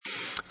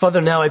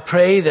Father, now I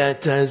pray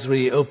that as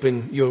we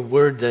open your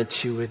word,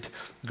 that you would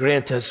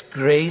grant us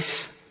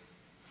grace,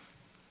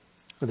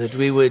 that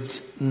we would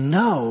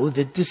know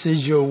that this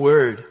is your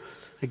word.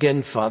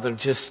 Again, Father,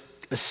 just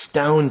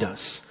astound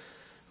us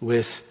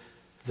with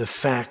the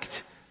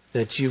fact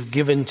that you've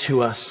given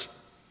to us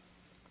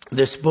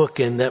this book,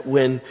 and that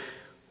when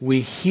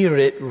we hear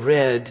it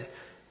read,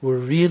 we're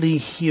really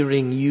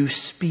hearing you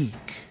speak.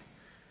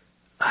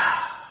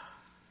 How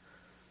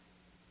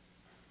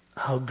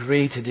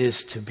great it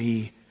is to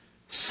be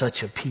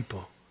such a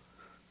people,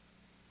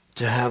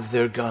 to have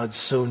their God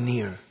so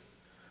near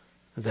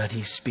that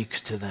he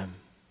speaks to them.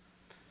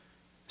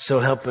 So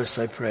help us,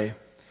 I pray,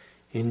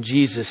 in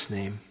Jesus'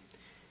 name.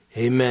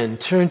 Amen.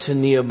 Turn to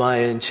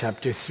Nehemiah in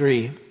chapter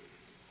 3.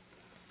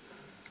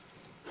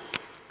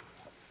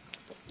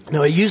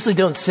 Now, I usually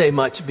don't say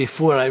much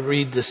before I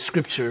read the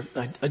scripture.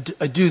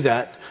 I do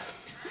that.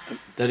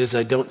 That is,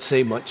 I don't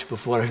say much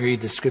before I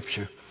read the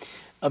scripture.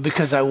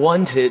 Because I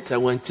want it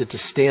to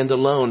stand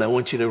alone. I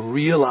want you to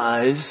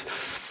realize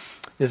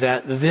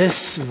that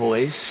this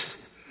voice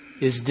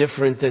is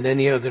different than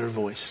any other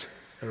voice.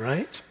 All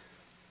right?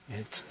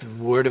 It's the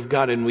Word of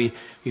God. And we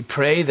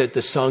pray that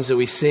the songs that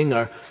we sing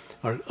are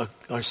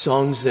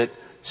songs that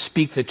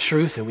speak the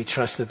truth, and we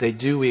trust that they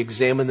do. We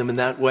examine them in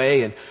that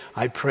way, and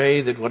I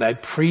pray that what I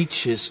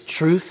preach is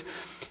truth,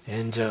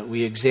 and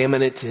we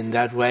examine it in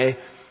that way.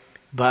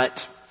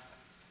 But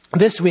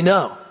this we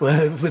know,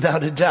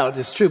 without a doubt,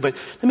 is true. But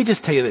let me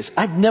just tell you this.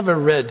 I've never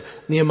read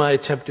Nehemiah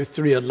chapter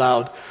 3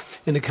 aloud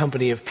in the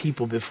company of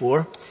people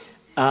before.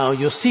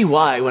 You'll see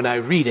why when I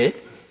read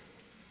it.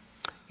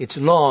 It's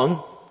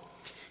long,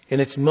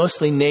 and it's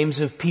mostly names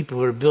of people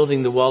who are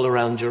building the wall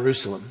around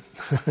Jerusalem.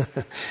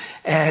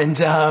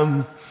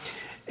 And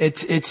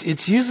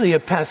it's usually a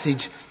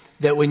passage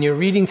that when you're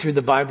reading through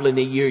the Bible in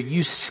a year,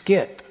 you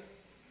skip.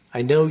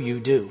 I know you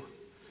do.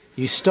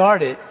 You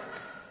start it,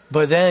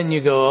 but then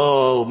you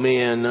go, oh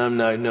man,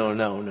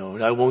 no,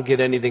 I won't get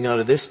anything out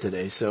of this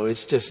today. So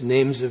it's just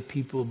names of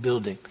people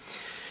building.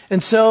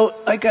 And so,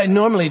 like I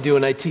normally do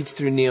when I teach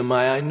through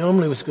Nehemiah, I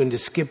normally was going to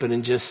skip it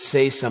and just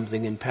say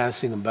something in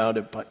passing about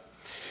it, but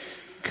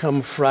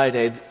come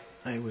Friday,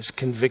 I was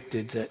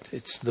convicted that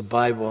it's the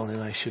Bible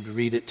and I should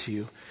read it to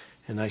you,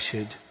 and I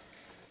should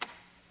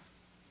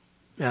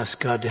ask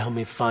God to help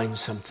me find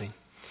something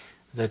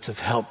that's of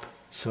help.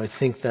 So I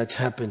think that's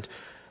happened.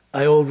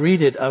 I will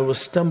read it. I will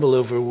stumble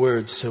over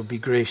words, so be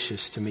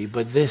gracious to me.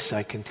 But this,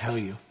 I can tell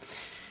you,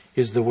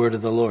 is the word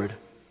of the Lord.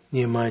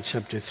 Nehemiah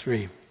chapter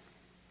 3.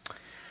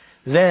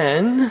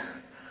 Then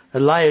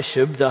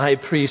Eliashib, the high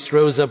priest,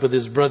 rose up with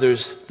his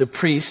brothers, the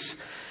priests,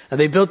 and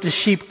they built the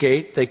sheep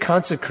gate. They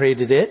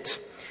consecrated it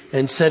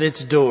and set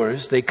its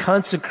doors. They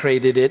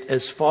consecrated it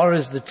as far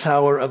as the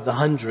Tower of the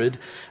 100,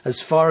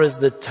 as far as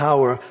the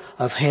Tower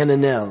of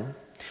Hananel.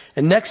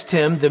 And next to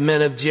him, the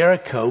men of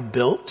Jericho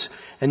built,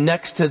 and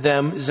next to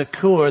them,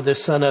 Zakur, the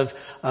son of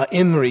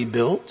Imri,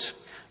 built.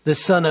 The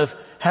son of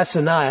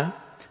Hassaniah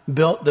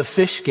built the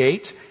fish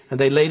gate, and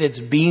they laid its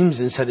beams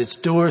and set its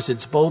doors,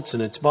 its bolts,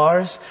 and its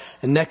bars.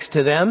 And next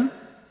to them,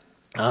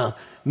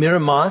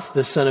 Miramoth,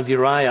 the son of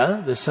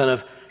Uriah, the son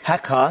of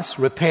Hakos,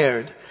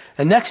 repaired.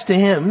 And next to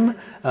him,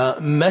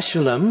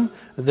 Meshullam,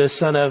 the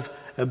son of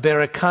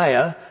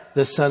Berechiah,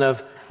 the son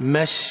of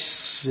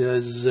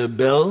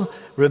Meshezabel,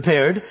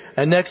 repaired.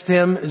 And next to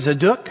him,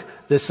 Zadok,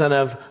 the son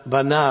of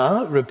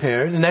Banah,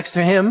 repaired. And next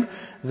to him,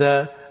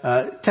 the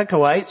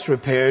Tekoites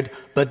repaired,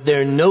 but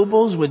their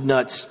nobles would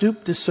not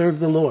stoop to serve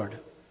the Lord.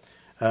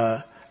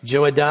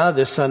 Joadah,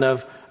 the son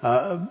of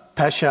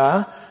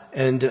Pasha,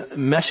 and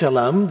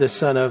Meshullam, the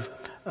son of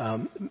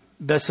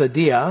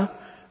Besadiah,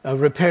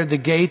 repaired the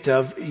gate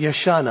of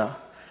Yeshana.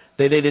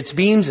 They laid its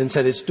beams and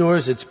set its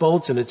doors, its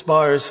bolts, and its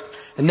bars.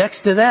 And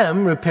next to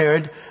them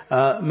repaired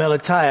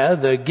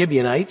Melatiah, the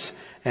Gibeonites,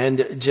 and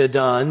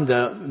Jadon,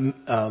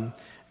 the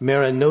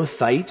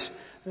Meronothite,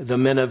 the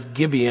men of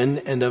Gibeon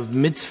and of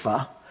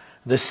Mitzvah,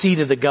 the seat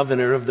of the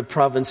governor of the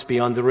province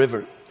beyond the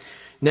river.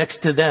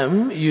 Next to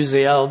them,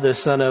 Uziel, the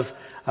son of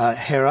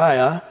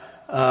Hariah,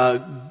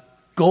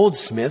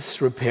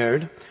 goldsmiths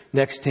repaired.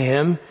 Next to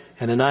him,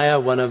 Hananiah,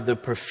 one of the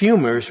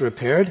perfumers,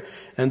 repaired,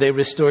 and they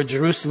restored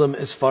Jerusalem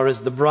as far as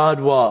the broad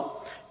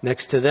wall.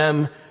 Next to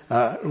them,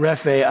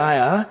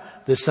 Rephaiah,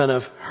 the son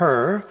of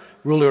Hur,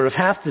 ruler of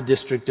half the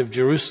district of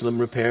Jerusalem,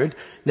 repaired.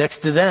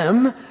 Next to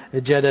them,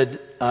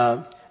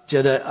 Jedaiah,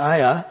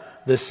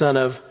 the son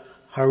of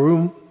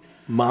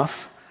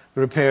Harumaph,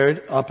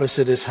 repaired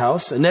opposite his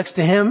house. And next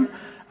to him,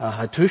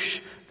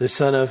 Hattush, the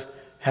son of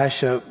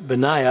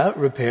Hashabaniah,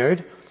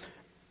 repaired.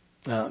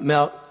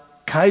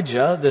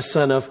 Malchijah, the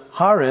son of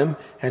Harim,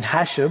 and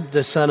Hashab,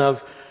 the son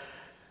of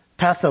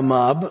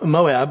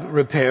Moab,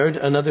 repaired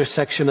another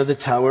section of the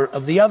Tower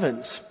of the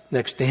Ovens.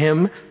 Next to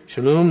him,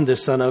 Shallum, the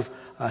son of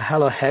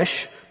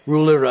Halohesh,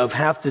 ruler of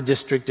half the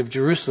district of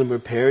Jerusalem,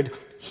 repaired,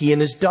 he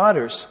and his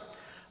daughters.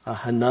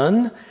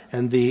 Hanan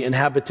and the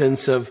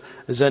inhabitants of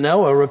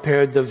Zanoah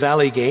repaired the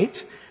valley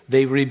gate.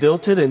 They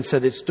rebuilt it and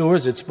set its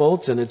doors, its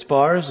bolts, and its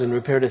bars, and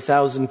repaired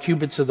 1,000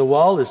 cubits of the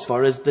wall as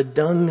far as the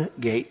dung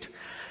gate.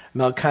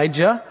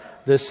 Malchijah,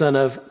 the son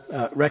of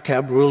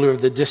Rechab, ruler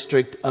of the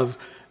district of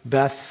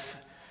Beth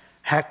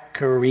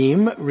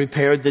Hakarim,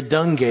 repaired the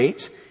dung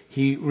gate.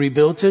 He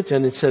rebuilt it,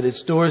 and it set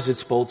its doors,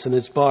 its bolts, and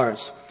its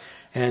bars.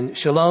 And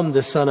Shalom,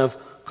 the son of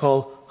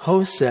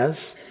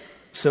Kol-Hoseh,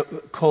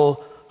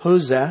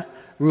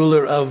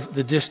 ruler of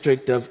the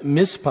district of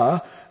Mizpah,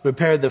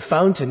 repaired the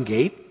fountain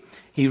gate.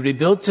 He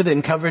rebuilt it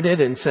and covered it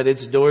and set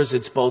its doors,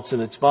 its bolts,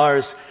 and its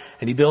bars.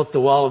 And he built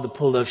the wall of the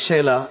pool of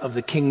Shelah of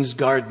the king's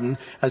garden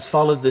as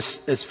far as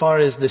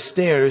the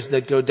stairs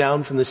that go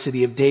down from the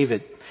city of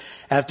David.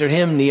 After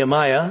him,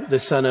 Nehemiah, the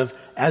son of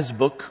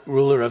Azbuk,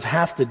 ruler of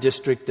half the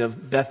district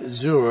of Beth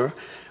Zur,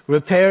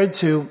 repaired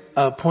to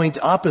a point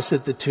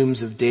opposite the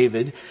tombs of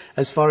David,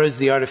 as far as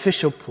the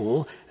artificial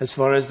pool, as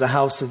far as the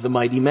house of the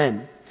mighty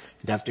men.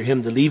 And after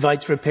him, the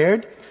Levites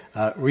repaired,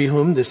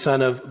 Rehum, the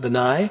son of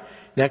Benai.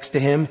 Next to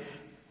him,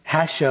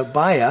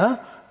 Hashabiah,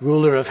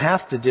 ruler of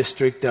half the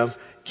district of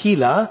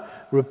Keilah,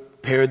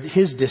 repaired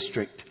his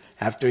district.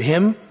 After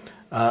him,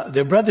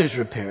 their brothers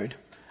repaired.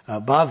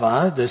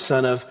 Bava, the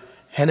son of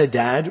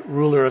Henadad,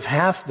 ruler of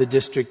half the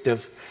district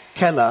of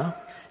Keilah.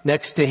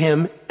 Next to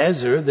him,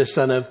 Ezer, the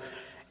son of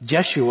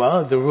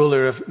Jeshua, the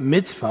ruler of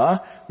Mizpah,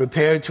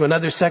 repaired to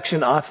another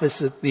section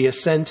opposite the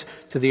ascent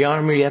to the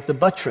armory at the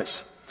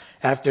buttress.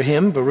 After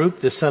him, Baruch,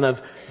 the son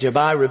of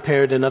Jabai,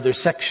 repaired another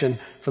section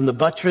from the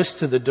buttress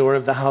to the door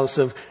of the house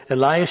of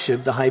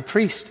Eliashib, the high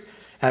priest.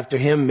 After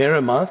him,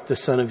 Meremoth, the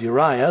son of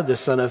Uriah, the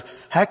son of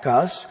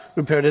Hakos,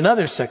 repaired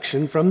another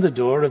section from the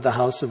door of the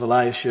house of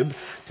Eliashib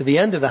to the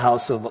end of the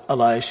house of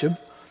Eliashib.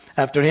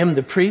 After him,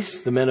 the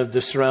priests, the men of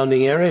the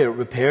surrounding area,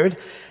 repaired.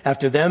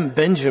 After them,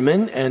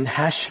 Benjamin and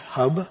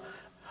Hashub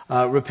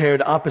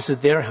repaired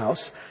opposite their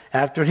house.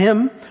 After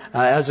him,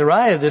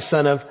 Azariah, the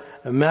son of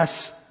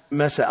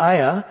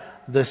Messiah,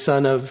 the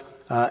son of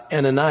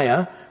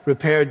Ananiah,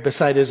 repaired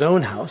beside his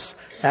own house.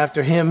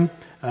 After him,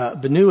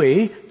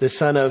 Benui, the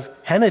son of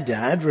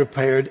Henadad,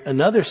 repaired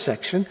another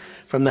section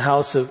from the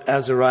house of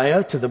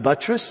Azariah to the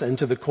buttress and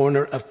to the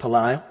corner of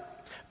Palau.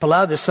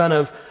 Palau, the son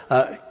of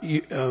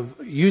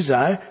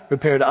Uzai,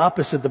 repaired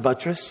opposite the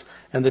buttress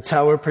and the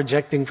tower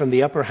projecting from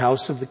the upper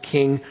house of the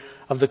king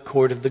of the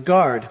court of the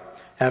guard.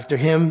 After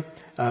him,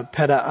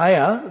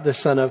 Pedaiah, the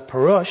son of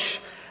Parosh,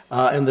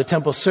 and the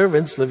temple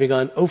servants living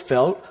on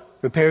Ophel,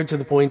 repaired to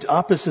the point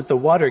opposite the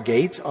water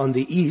gate on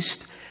the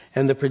east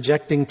and the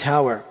projecting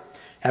tower.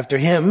 After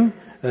him,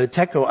 the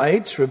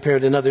Tekoites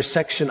repaired another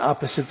section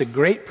opposite the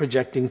great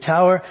projecting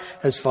tower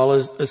as far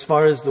as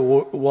the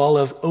wall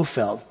of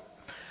Ophel.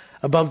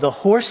 Above the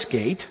horse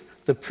gate,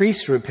 the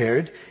priests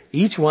repaired,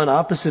 each one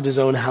opposite his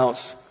own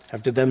house.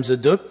 After them,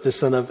 Zadok, the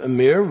son of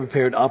Amir,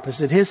 repaired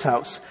opposite his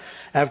house.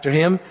 After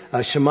him,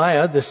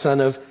 Shemaiah, the son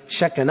of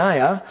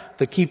Shechaniah,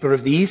 the keeper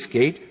of the east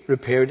gate,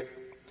 repaired.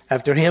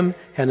 After him,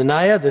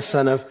 Hananiah, the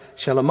son of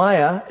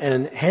Shelemiah,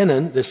 and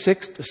Hanan, the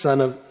sixth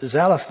son of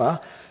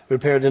Zalaphah,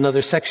 repaired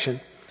another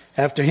section.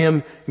 After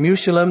him,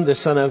 Mushalem, the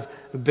son of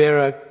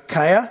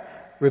Berechiah,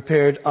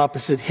 repaired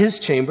opposite his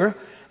chamber.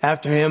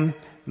 After him,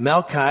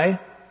 Malchijah,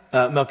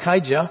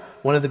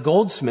 one of the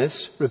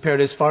goldsmiths, repaired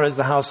as far as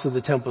the house of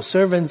the temple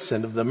servants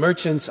and of the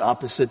merchants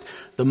opposite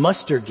the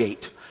muster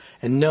gate,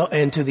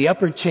 and to the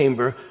upper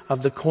chamber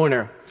of the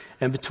corner.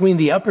 And between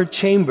the upper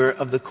chamber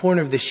of the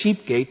corner of the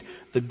sheep gate,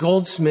 the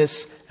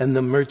goldsmiths and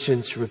the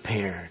merchants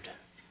repaired.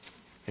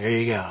 There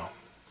you go.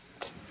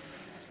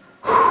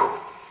 Whew.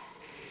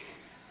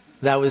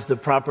 That was the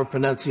proper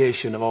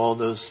pronunciation of all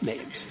those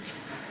names.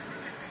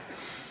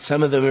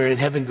 Some of them are in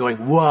heaven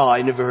going, wow,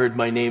 I never heard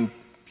my name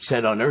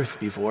said on earth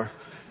before.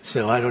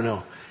 So I don't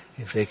know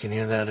if they can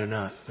hear that or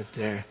not. But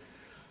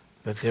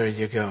there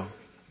you go.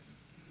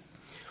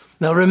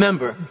 Now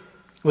remember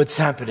what's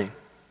happening.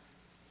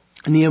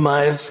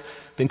 Nehemiah's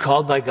been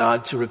called by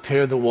God to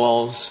repair the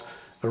walls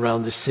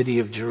around the city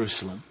of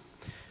Jerusalem.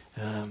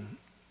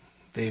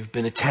 They've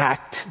been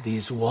attacked,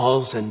 these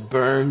walls, and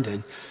burned,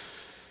 and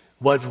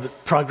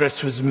what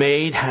progress was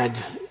made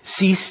had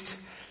ceased,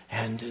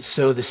 and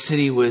so the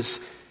city was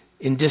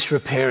in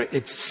disrepair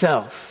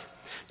itself.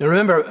 Now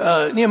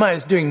remember, Nehemiah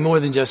is doing more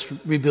than just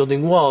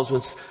rebuilding walls.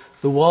 Once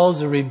the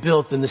walls are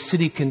rebuilt, then the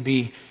city can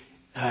be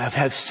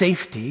have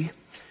safety,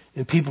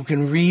 and people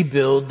can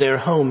rebuild their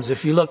homes.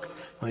 If you look,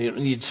 well, you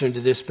don't need to turn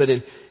to this, but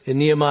in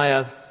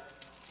Nehemiah,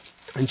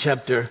 in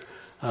chapter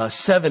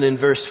 7 and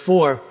verse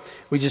 4,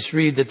 we just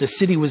read that the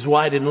city was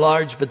wide and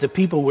large, but the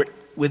people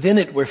within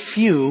it were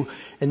few,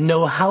 and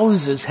no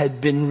houses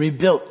had been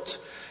rebuilt.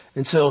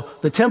 And so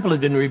the temple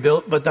had been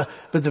rebuilt, but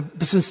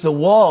since the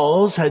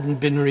walls hadn't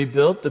been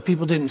rebuilt, the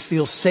people didn't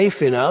feel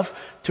safe enough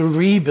to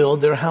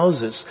rebuild their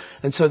houses.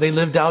 And so they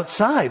lived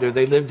outside, or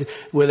they lived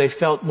where they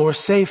felt more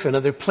safe in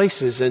other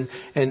places. And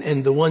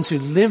the ones who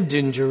lived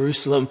in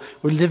Jerusalem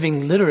were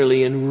living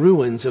literally in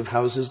ruins of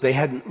houses. They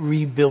hadn't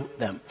rebuilt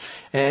them.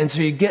 And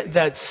so you get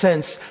that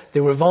sense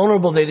they were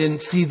vulnerable. They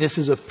didn't see this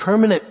as a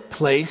permanent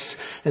place.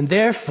 And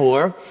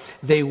therefore,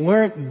 they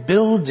weren't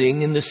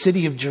building in the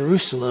city of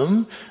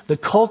Jerusalem the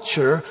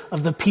culture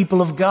of the people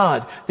of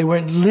God. They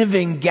weren't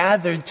living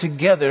gathered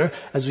together,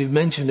 as we've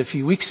mentioned a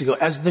few weeks ago,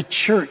 as the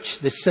church,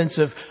 this sense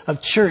of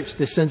church,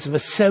 this sense of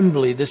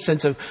assembly, this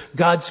sense of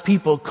God's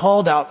people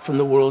called out from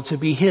the world to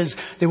be His.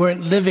 They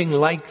weren't living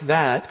like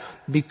that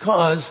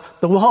because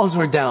the walls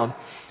were down.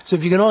 So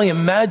if you can only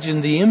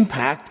imagine the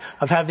impact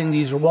of having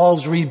these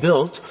walls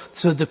rebuilt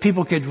so that the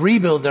people could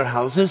rebuild their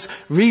houses,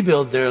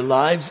 rebuild their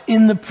lives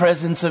in the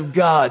presence of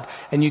God.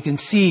 And you can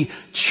see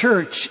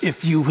church,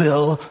 if you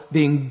will,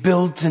 being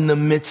built in the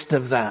midst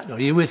of that. Are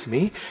you with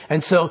me?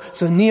 And so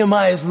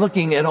Nehemiah is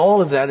looking at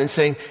all of that and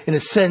saying, in a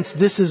sense,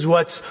 this is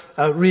what's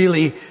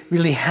really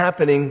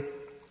happening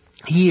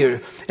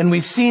here. And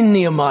we've seen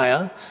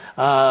Nehemiah.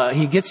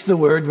 He gets the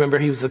word. Remember,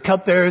 he was the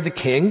cupbearer of the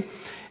king.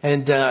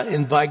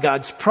 And by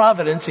God's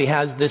providence, he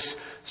has this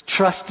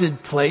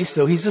trusted place.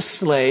 Though he's a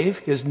slave,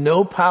 he has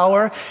no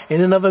power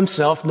in and of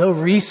himself, no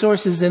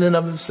resources in and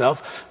of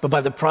himself. But by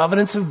the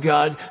providence of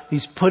God,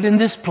 he's put in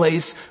this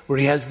place where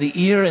he has the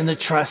ear and the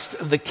trust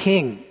of the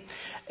king.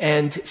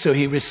 And so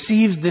he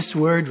receives this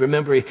word.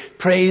 Remember, he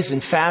prays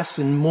and fasts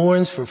and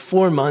mourns for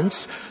 4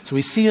 months. So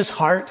we see his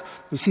heart.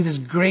 We see this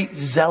great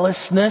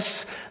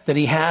zealousness that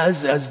he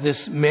has as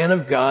this man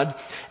of God.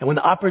 And when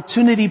the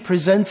opportunity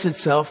presents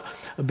itself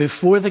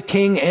before the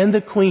king and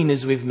the queen,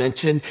 as we've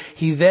mentioned,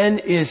 he then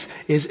is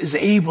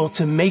able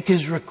to make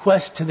his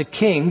request to the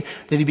king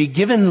that he be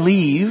given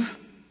leave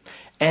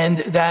and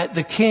that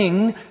the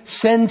king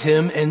send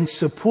him and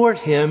support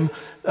him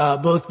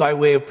both by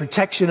way of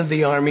protection of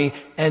the army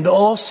and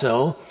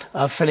also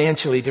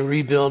financially to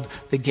rebuild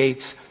the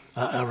gates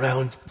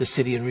around the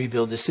city and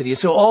rebuild the city.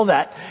 So all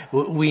that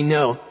we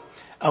know.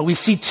 We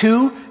see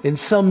too, in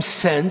some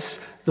sense,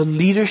 the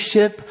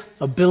leadership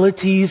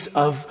abilities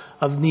of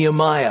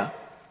Nehemiah.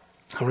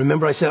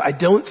 Remember I said, I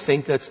don't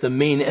think that's the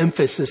main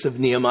emphasis of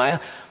Nehemiah.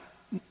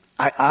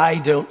 I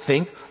don't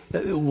think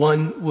that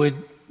one would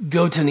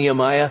go to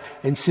Nehemiah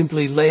and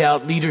simply lay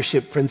out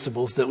leadership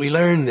principles that we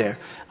learn there.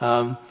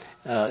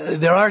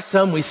 There are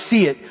some, we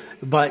see it,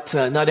 but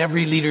not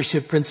every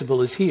leadership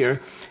principle is here,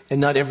 and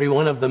not every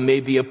one of them may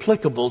be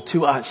applicable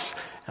to us.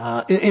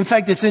 In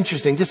fact, it's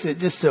interesting, this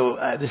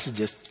is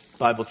just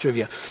Bible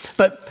trivia.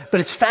 But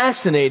it's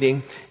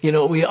fascinating,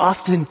 we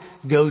often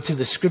go to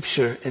the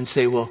scripture and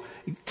say, well,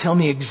 tell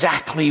me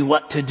exactly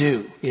what to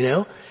do,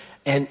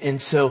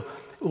 And so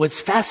what's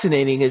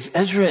fascinating is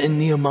Ezra and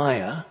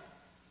Nehemiah,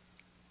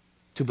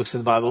 2 books of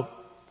the Bible,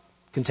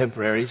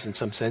 contemporaries in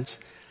some sense,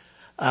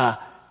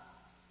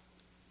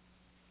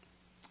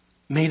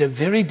 made a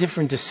very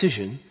different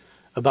decision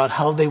about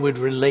how they would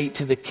relate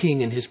to the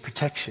king and his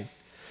protection.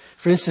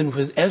 For instance,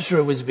 when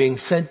Ezra was being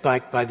sent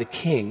back by the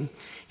king,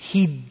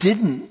 he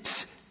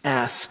didn't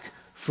ask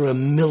for a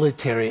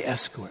military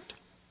escort.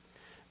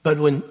 But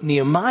when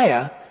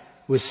Nehemiah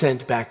was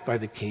sent back by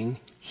the king,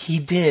 he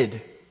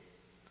did.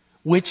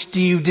 Which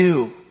do you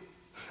do?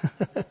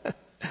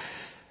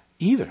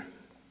 Either.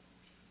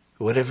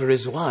 Whatever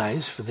is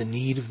wise for the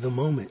need of the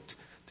moment.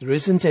 There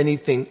isn't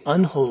anything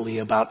unholy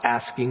about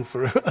asking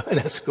for an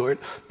escort.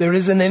 There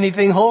isn't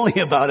anything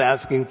holy about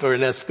asking for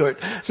an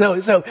escort.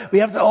 So we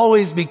have to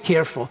always be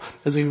careful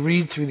as we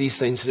read through these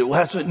things. Well,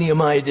 that's what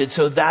Nehemiah did,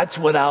 so that's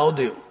what I'll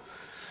do.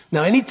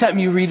 Now, anytime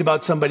you read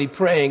about somebody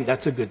praying,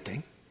 that's a good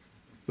thing.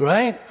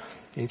 Right?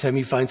 Anytime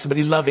you find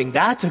somebody loving,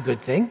 that's a good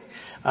thing.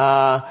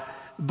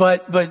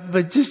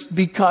 But just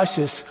be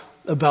cautious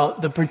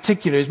about the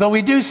particulars. But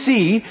we do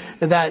see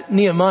that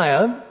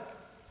Nehemiah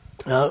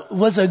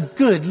was a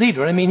good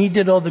leader. I mean, he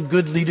did all the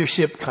good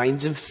leadership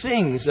kinds of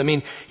things. I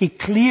mean, he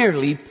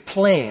clearly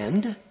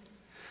planned,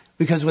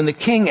 because when the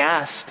king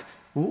asked,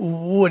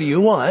 what do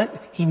you want?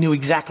 He knew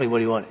exactly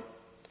what he wanted.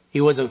 He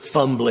wasn't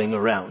fumbling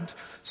around.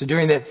 So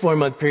during that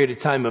 4-month period of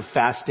time of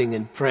fasting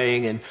and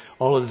praying and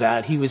all of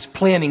that, he was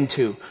planning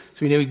to.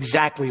 So he knew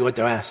exactly what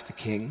to ask the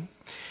king.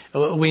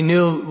 We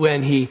knew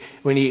when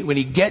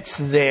he gets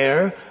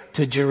there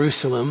to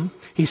Jerusalem,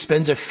 he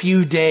spends a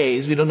few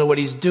days. We don't know what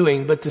he's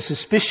doing, but the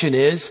suspicion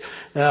is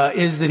that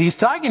he's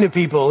talking to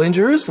people in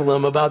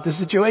Jerusalem about the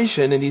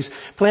situation, and he's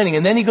planning.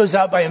 And then he goes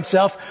out by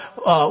himself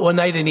one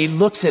night and he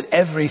looks at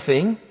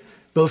everything,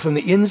 both from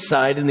the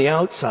inside and the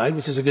outside,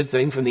 which is a good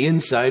thing, from the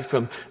inside,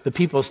 from the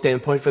people's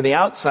standpoint, from the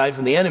outside,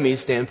 from the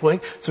enemy's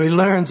standpoint. So he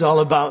learns all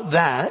about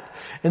that.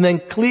 And then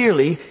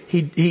clearly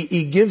he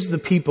gives the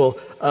people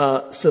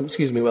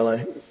excuse me while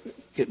I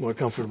get more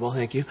comfortable,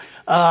 thank you.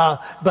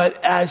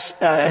 But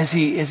as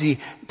he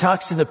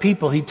talks to the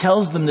people, he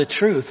tells them the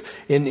truth.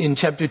 In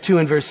chapter 2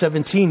 and verse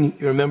 17,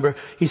 you remember,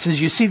 he says,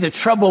 you see the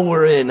trouble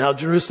we're in, how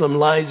Jerusalem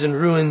lies in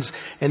ruins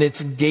and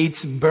its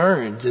gates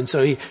burned. And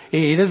so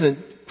he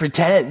doesn't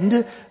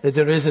pretend that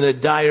there isn't a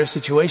dire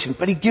situation,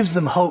 but he gives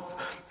them hope,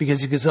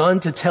 because he goes on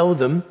to tell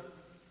them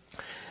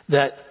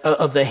that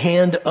of the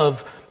hand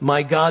of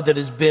my God that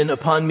has been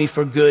upon me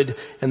for good,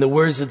 and the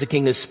words that the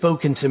king has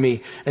spoken to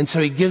me. And so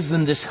he gives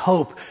them this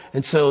hope.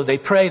 And so they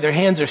pray, their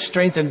hands are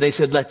strengthened. They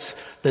said, let's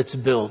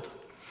build.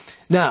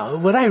 Now,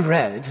 what I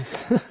read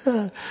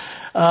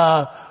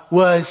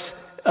was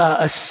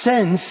a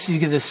sense, you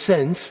get a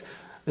sense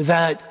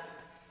that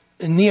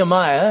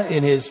Nehemiah,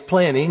 in his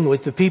planning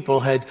with the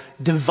people, had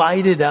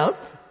divided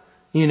up,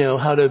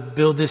 how to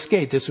build this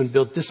gate. This one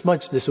built this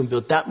much, this one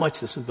built that much,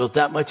 this one built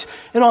that much,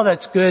 and all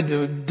that's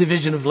good,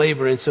 division of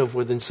labor and so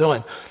forth and so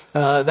on.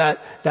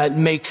 That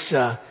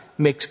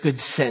makes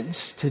good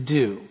sense to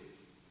do.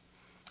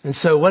 And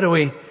so what do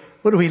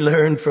we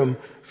learn from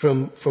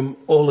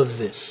all of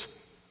this?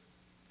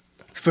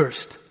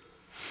 First,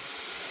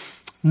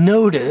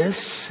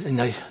 notice,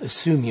 and I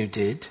assume you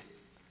did,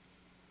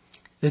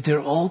 that there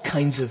are all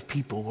kinds of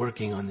people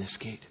working on this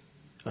gate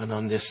and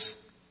on this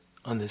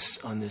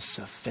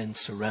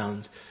fence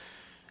around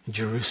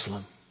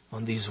Jerusalem,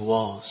 on these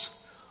walls.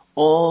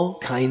 All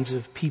kinds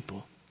of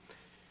people.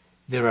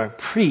 There are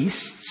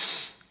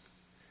priests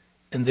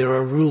and there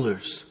are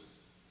rulers.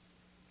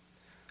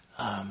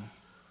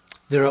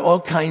 There are all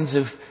kinds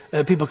of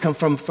people come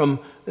from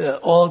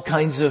all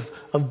kinds of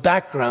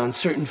backgrounds,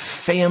 certain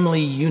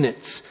family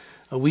units.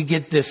 We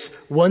get this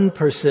one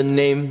person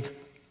named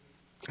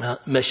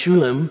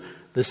Meshullam,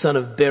 the son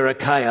of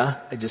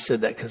Berechiah. I just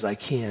said that because I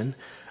can.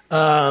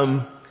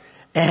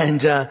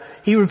 And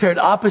he repaired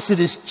opposite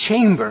his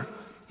chamber.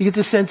 You get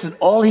the sense that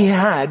all he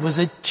had was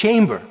a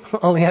chamber.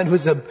 All he had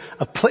was a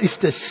place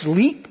to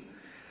sleep.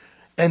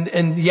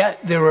 And yet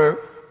there were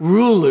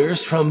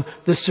rulers from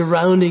the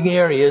surrounding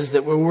areas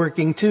that were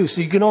working too. So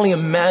you can only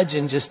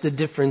imagine just the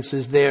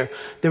differences there.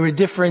 There were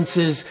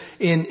differences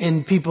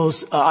in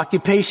people's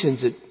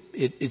occupations,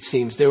 it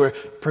seems. There were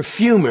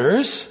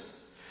perfumers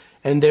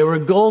and there were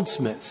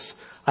goldsmiths.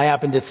 I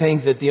happen to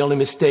think that the only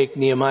mistake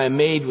Nehemiah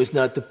made was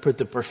not to put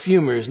the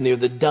perfumers near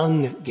the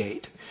dung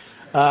gate.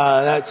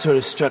 That sort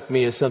of struck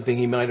me as something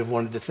he might have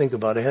wanted to think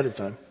about ahead of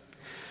time.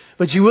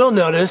 But you will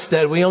notice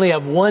that we only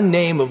have one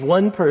name of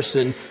one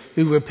person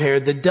who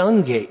repaired the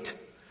dung gate.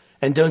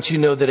 And don't you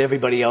know that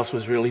everybody else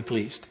was really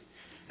pleased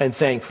and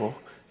thankful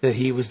that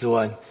he was the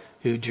one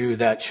who drew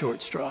that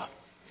short straw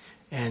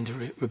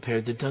and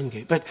repaired the dung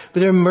gate. But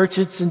there are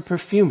merchants and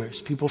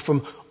perfumers, people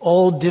from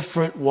all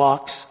different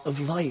walks of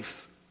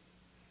life.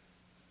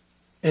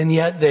 And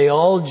yet they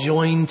all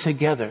joined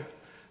together.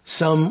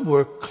 Some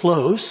were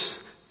close.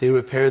 They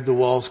repaired the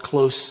walls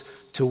close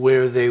to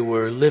where they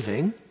were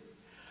living.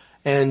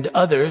 And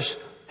others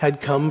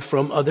had come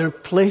from other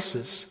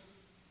places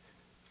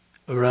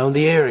around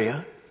the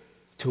area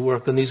to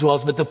work on these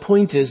walls. But the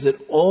point is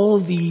that all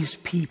these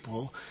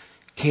people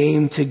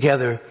came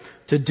together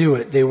to do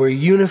it. They were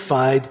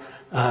unified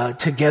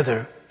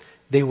together.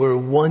 They were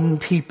one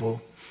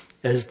people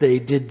as they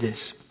did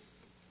this.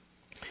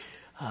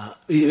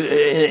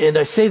 And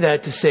I say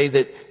that to say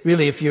that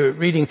really if you're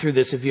reading through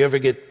this, if you ever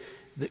get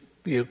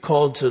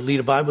called to lead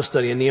a Bible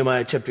study in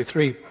Nehemiah chapter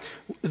 3,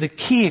 the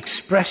key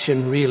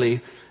expression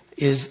really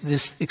is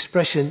this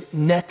expression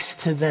next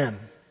to them.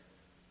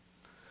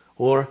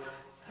 Or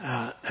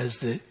as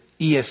the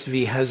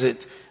ESV has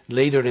it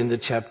later in the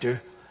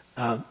chapter,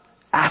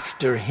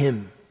 after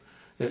him.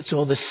 It's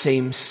all the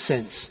same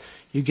sense.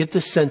 You get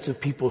the sense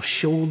of people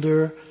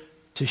shoulder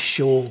to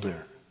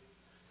shoulder,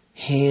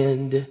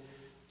 hand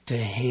to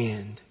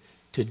hand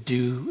to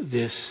do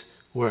this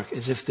work,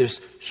 as if there's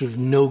sort of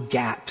no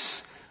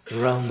gaps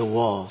around the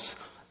walls.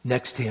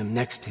 Next to him,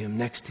 next to him,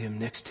 next to him,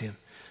 next to him.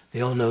 They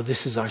all know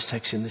this is our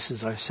section, this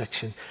is our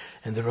section.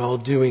 And they're all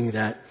doing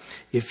that,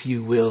 if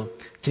you will,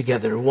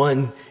 together.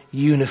 One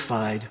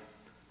unified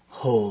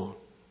whole.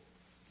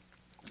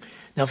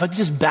 Now, if I could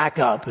just back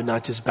up, and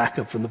not just back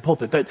up from the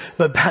pulpit,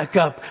 but back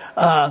up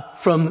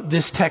from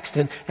this text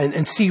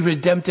and see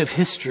redemptive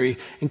history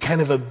in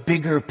kind of a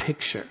bigger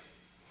picture.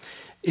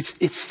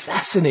 It's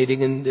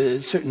fascinating,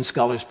 and certain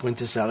scholars point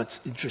this out. It's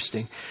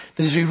interesting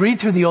that as we read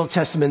through the Old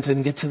Testament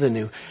and get to the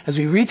New, as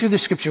we read through the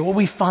Scripture, what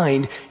we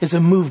find is a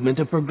movement,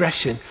 a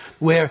progression,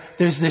 where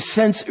there's this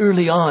sense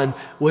early on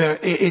where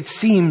it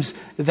seems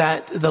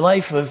that the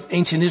life of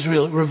ancient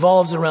Israel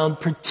revolves around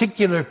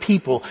particular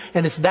people,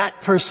 and it's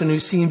that person who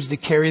seems to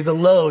carry the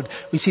load.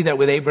 We see that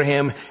with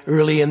Abraham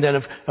early, and then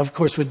of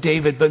course with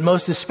David, but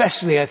most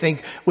especially I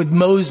think with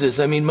Moses.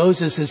 I mean,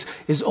 Moses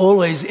is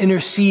always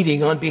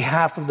interceding on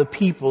behalf of the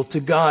people to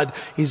God.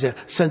 He's a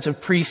sense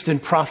of priest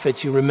and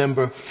prophet, you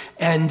remember.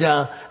 And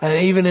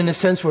even in a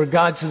sense where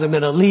God says, I'm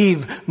going to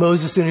leave,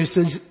 Moses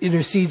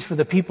intercedes for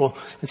the people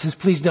and says,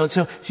 please don't.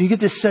 So you get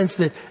this sense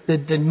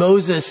that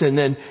Moses and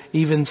then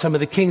even some of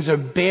the kings are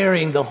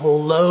bearing the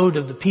whole load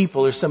of the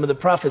people, or some of the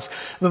prophets.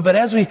 But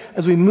as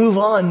we move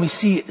on, we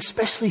see,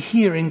 especially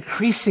here,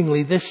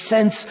 increasingly this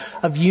sense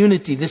of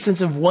unity, this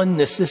sense of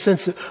oneness, this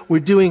sense that we're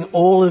doing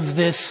all of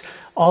this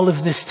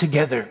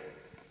together.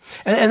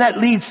 And that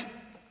leads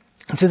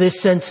to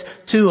this sense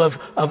too of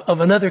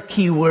another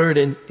key word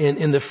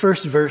in the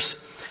first verse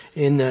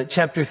in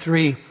chapter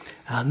 3,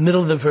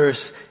 middle of the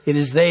verse. It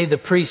is they, the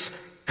priests,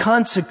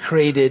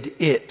 consecrated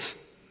it.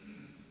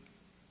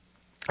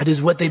 It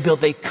is what they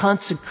built. They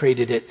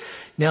consecrated it.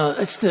 Now,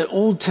 that's the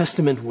Old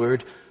Testament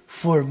word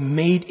for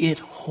made it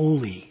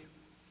holy.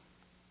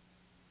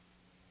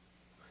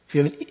 If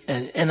you have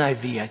an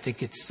NIV, I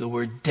think it's the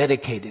word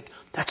dedicated.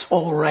 That's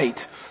all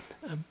right,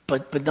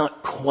 but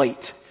not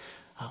quite.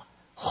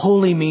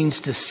 Holy means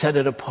to set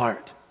it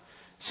apart.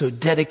 So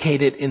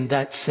dedicate it in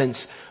that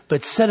sense,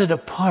 but set it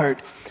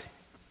apart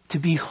to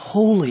be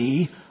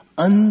holy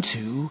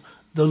unto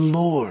the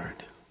Lord.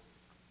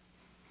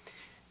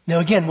 Now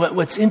again,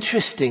 what's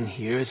interesting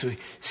here as we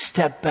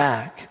step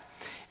back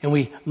and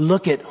we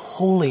look at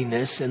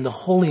holiness and the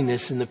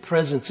holiness in the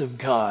presence of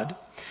God,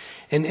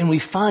 and we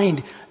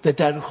find that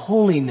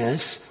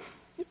holiness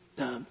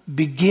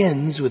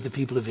begins with the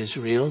people of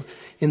Israel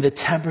in the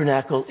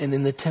tabernacle and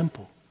in the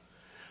temple.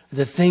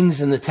 The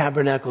things in the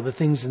tabernacle, the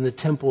things in the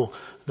temple,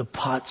 the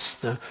pots,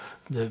 the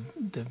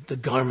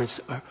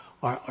garments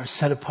are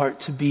set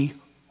apart to be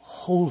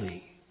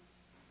holy.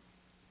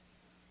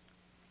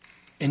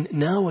 And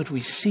now what we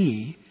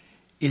see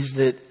is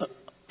that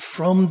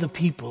from the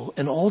people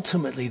and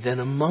ultimately then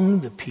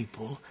among the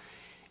people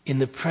in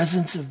the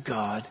presence of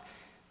God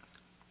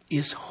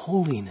is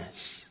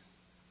holiness.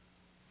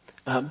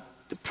 The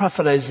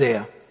prophet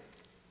Isaiah,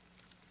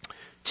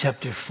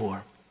 chapter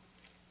 4.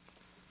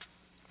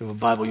 If you have a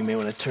Bible, you may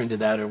want to turn to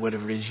that or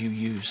whatever it is you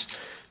use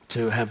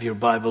to have your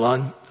Bible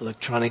on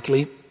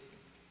electronically.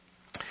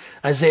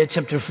 Isaiah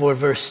chapter 4,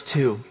 verse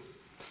 2.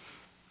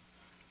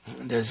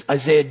 And as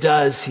Isaiah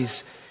does,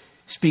 he's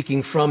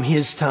speaking from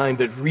his time,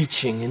 but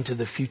reaching into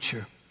the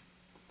future.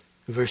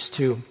 Verse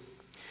 2.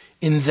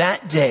 In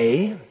that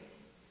day,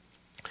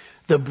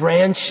 the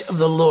branch of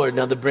the Lord.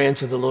 Now the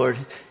branch of the Lord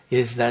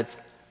is that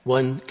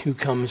one who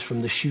comes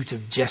from the shoot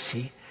of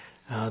Jesse.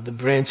 The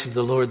branch of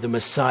the Lord, the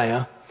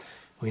Messiah.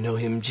 We know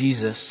him,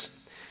 Jesus.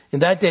 In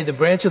that day, the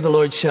branch of the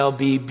Lord shall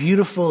be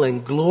beautiful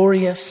and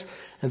glorious,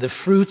 and the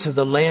fruits of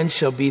the land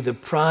shall be the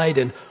pride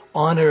and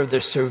honor of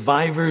the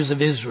survivors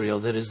of Israel,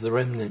 that is the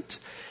remnant.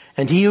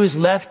 And he who is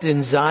left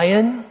in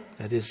Zion,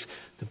 that is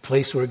the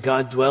place where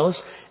God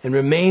dwells, and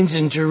remains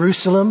in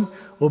Jerusalem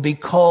will be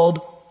called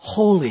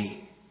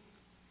holy.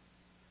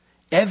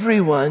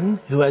 Everyone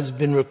who has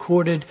been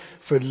recorded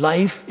for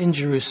life in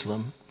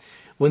Jerusalem,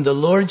 when the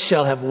Lord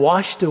shall have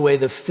washed away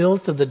the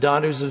filth of the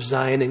daughters of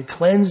Zion and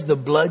cleansed the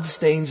blood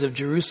stains of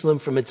Jerusalem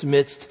from its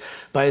midst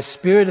by a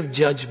spirit of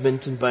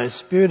judgment and by a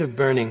spirit of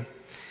burning,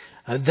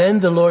 then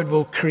the Lord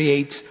will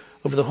create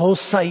over the whole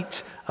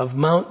site of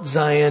Mount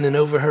Zion and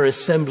over her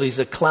assemblies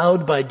a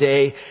cloud by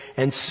day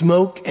and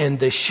smoke and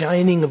the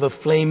shining of a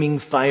flaming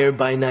fire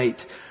by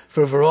night.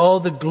 For over all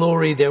the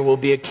glory there will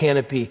be a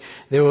canopy.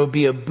 There will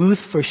be a booth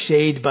for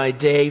shade by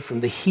day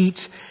from the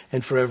heat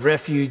and for a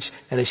refuge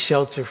and a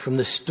shelter from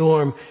the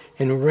storm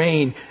and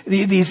rain.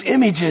 These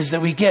images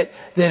that we get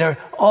that are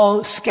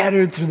all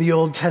scattered through the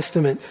Old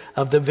Testament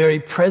of the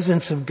very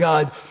presence of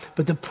God.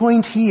 But the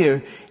point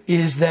here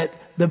is that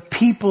the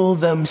people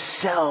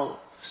themselves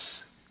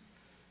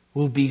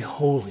will be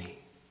holy.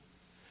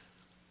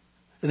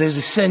 There's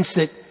a sense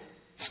that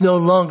it's no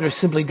longer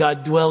simply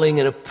God dwelling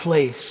in a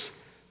place,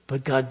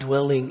 but God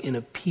dwelling in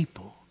a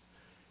people.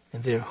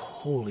 And they're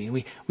holy.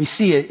 We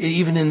see it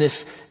even in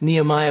this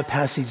Nehemiah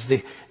passage.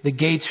 The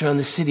gates around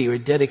the city are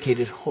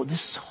dedicated.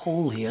 This is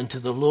holy unto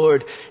the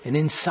Lord. And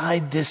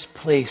inside this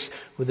place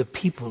where the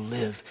people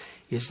live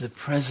is the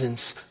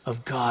presence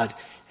of God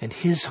and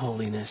His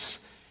holiness.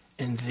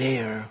 And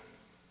there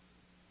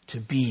to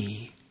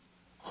be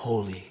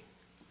holy.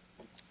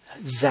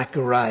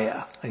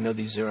 Zechariah. I know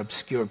these are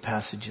obscure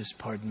passages,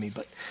 pardon me,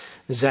 but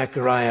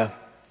Zechariah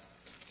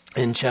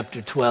in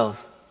chapter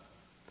 12.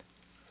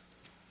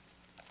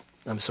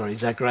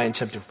 Zechariah in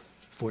chapter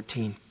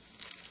 14.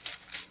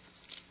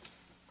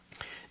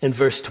 In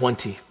verse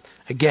 20.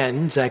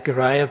 Again,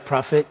 Zechariah,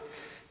 prophet,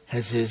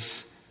 has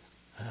his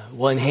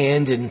one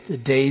hand in the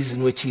days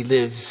in which he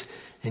lives,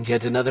 and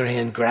yet another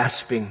hand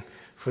grasping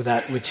for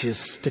that which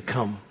is to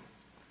come.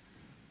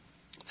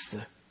 It's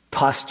the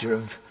posture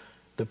of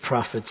the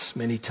prophets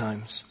many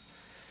times.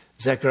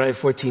 Zechariah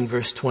 14,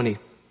 verse 20.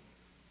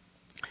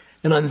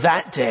 And on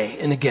that day,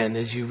 and again,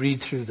 as you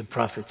read through the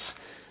prophets,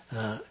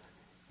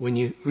 when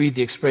you read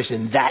the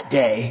expression that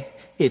day,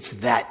 it's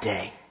that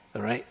day,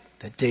 all right?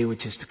 That day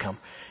which is to come.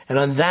 And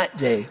on that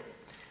day,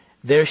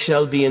 there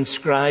shall be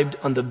inscribed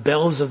on the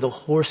bells of the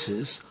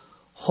horses,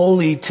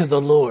 holy to the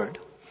Lord.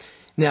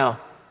 Now,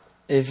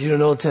 if you're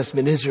an Old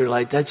Testament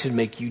Israelite, that should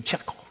make you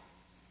chuckle.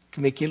 It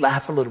can make you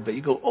laugh a little bit.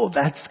 You go, oh,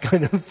 that's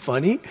kind of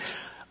funny.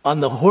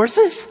 On the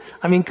horses?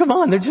 I mean, come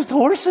on, they're just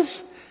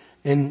horses.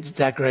 And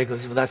Zechariah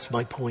goes, well, that's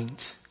my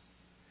point.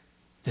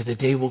 That the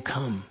day will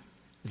come,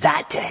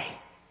 that day,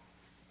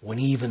 when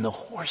even the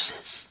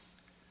horses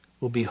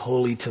will be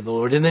holy to the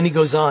Lord. And then he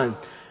goes on,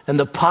 and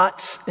the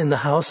pots in the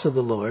house of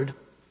the Lord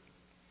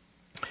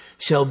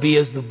shall be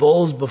as the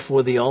bowls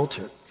before the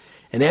altar.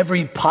 And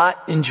every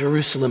pot in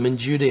Jerusalem and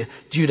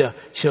Judah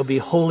shall be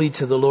holy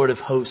to the Lord of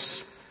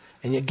hosts.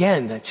 And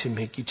again, that should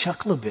make you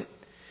chuckle a bit,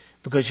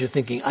 because you're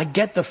thinking, I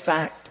get the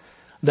fact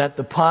that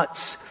the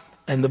pots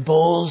and the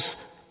bowls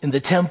in the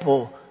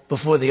temple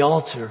before the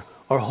altar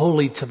are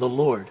holy to the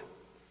Lord,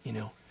 you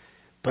know.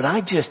 But I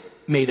just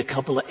made a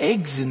couple of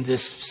eggs in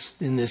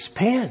this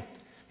pan,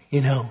 you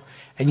know,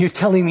 and you're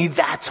telling me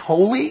that's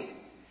holy?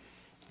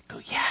 I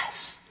go,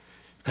 yes.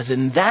 Because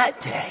in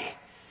that day,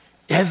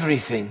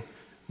 everything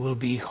will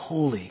be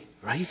holy,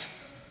 right?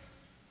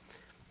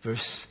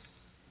 Verse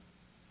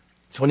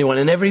 21,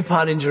 and every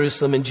pot in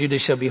Jerusalem and Judah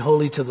shall be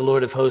holy to the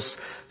Lord of hosts,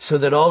 so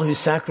that all who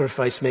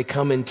sacrifice may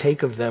come and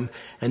take of them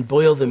and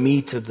boil the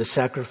meat of the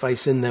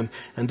sacrifice in them.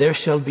 And there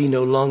shall be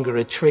no longer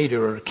a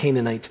traitor or a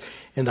Canaanite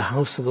in the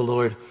house of the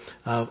Lord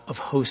of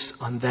hosts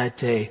on that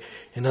day.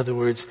 In other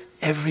words,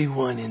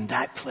 everyone in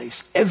that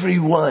place,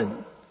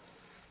 everyone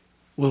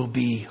will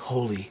be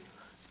holy.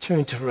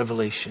 Turn to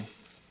Revelation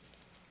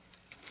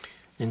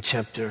in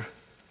chapter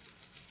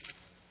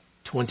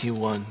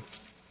 21.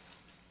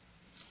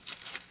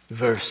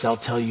 Verse, I'll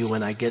tell you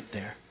when I get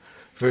there.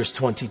 Verse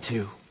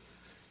 22.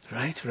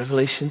 Right?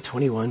 Revelation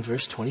 21,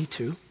 verse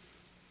 22.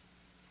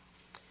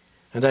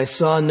 And I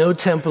saw no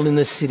temple in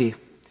the city,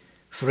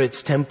 for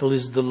its temple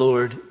is the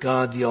Lord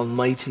God, the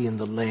Almighty, and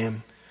the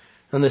Lamb.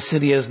 And the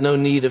city has no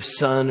need of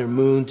sun or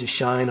moon to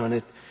shine on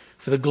it,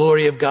 for the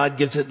glory of God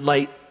gives it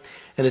light,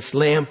 and its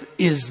lamp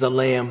is the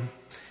Lamb.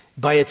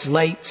 By its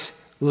light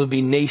will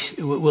the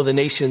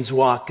nations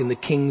walk, and the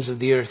kings of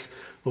the earth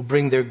will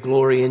bring their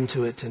glory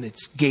into it, and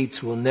its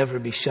gates will never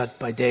be shut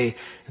by day,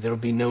 and there will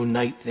be no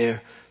night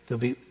there.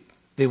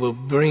 They will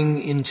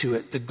bring into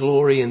it the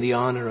glory and the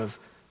honor of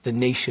the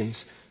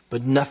nations,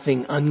 but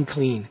nothing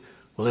unclean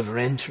will ever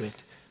enter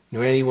it,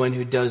 nor anyone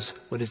who does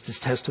what is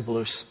detestable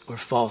or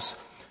false,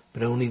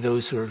 but only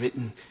those who are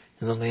written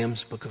in the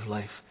Lamb's book of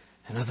life.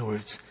 In other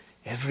words,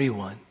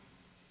 everyone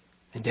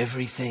and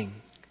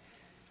everything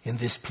in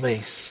this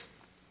place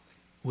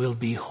will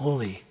be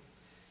holy.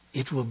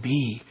 It will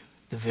be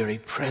the very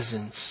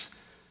presence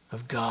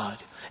of God.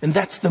 And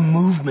that's the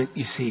movement,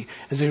 you see.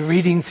 As we're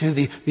reading through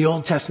the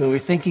Old Testament, we're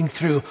thinking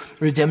through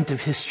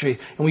redemptive history,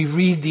 and we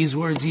read these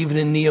words even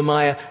in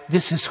Nehemiah,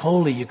 this is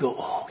holy. You go,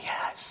 oh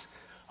yes,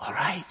 all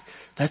right.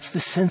 That's the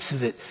sense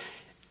of it.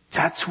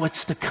 That's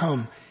what's to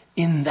come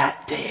in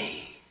that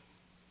day.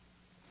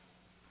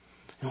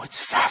 And what's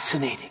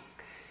fascinating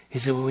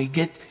is that when we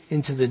get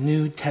into the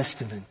New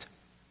Testament,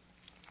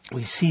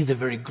 we see the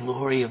very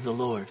glory of the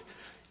Lord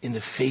in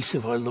the face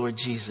of our Lord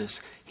Jesus.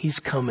 He's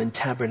come and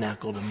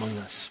tabernacled among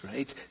us,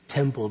 right?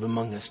 Templed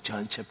among us,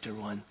 John chapter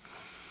 1.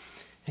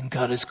 And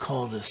God has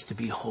called us to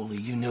be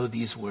holy. You know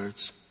these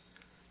words.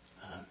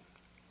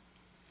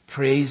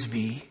 Praise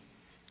be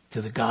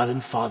to the God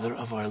and Father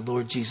of our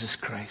Lord Jesus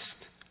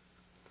Christ,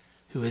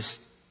 who has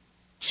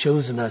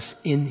chosen us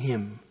in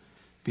him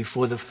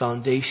before the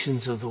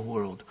foundations of the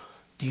world.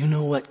 Do you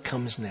know what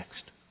comes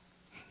next?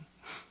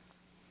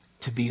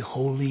 To be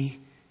holy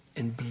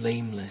and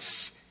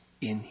blameless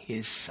in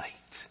his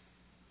sight.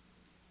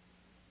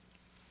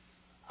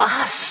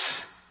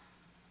 Us,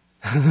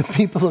 the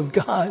people of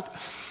God,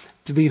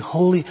 to be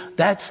holy.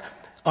 That's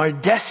our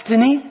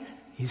destiny.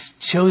 He's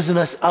chosen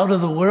us out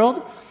of the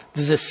world.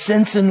 There's a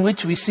sense in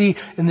which we see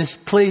in this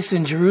place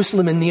in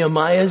Jerusalem in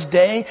Nehemiah's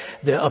day,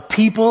 a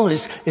people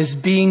is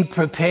being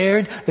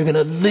prepared. They're going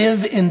to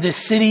live in this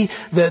city.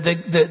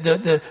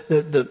 The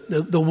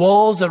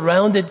walls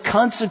around it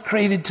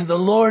consecrated to the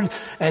Lord,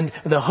 and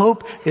the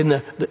hope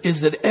is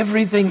that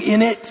everything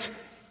in it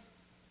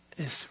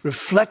is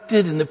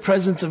reflected in the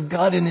presence of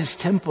God in his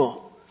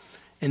temple.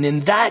 And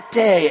in that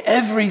day,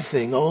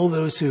 everything, all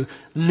those who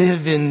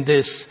live in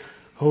this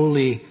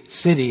holy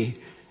city,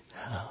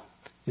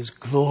 this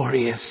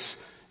glorious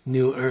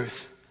new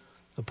earth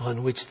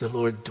upon which the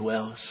Lord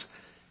dwells.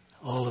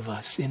 All of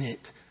us in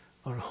it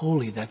are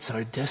holy. That's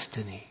our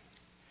destiny.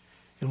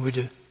 And we're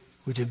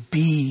to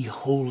be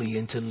holy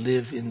and to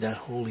live in that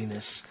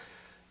holiness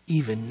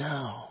even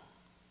now.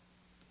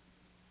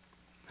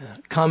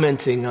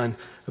 Commenting on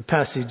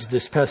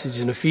this passage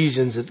in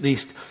Ephesians at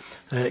least,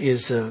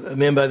 is a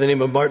man by the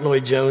name of Martin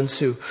Lloyd-Jones,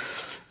 who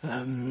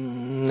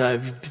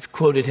I've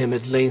quoted him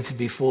at length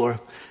before,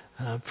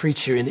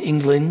 preacher in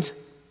England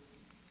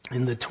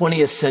in the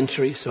 20th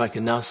century, so I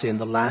can now say in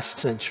the last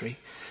century,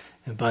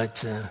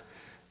 but in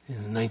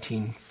the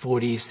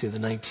 1940s through the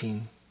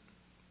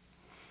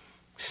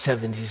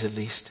 1970s at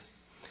least.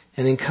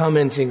 And in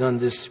commenting on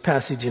this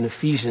passage in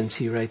Ephesians,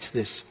 he writes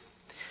this.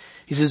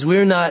 He says,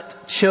 we're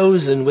not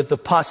chosen with the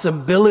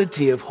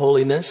possibility of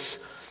holiness,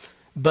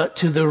 but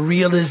to the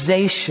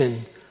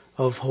realization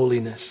of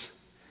holiness.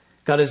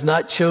 God has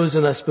not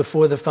chosen us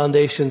before the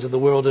foundations of the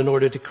world in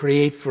order to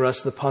create for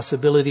us the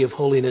possibility of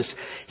holiness.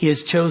 He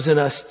has chosen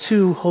us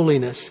to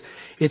holiness.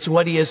 It's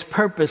what he has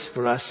purposed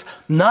for us,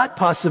 not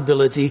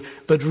possibility,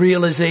 but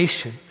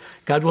realization.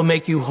 God will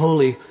make you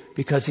holy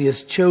because he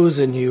has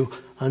chosen you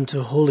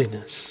unto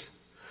holiness.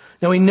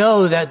 Now we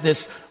know that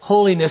this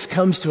holiness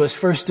comes to us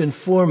first and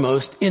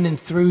foremost in and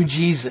through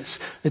Jesus.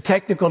 The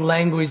technical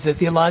language, the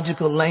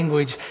theological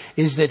language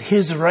is that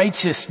his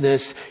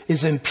righteousness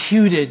is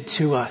imputed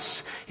to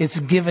us.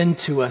 It's given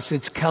to us.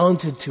 It's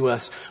counted to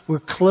us. We're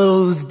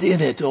clothed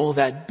in it, all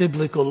that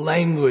biblical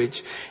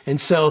language. And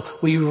so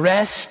we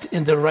rest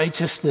in the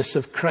righteousness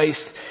of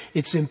Christ.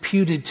 It's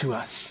imputed to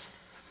us.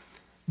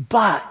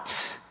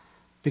 But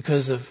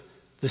because of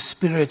the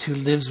Spirit who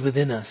lives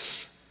within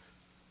us,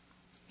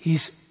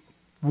 he's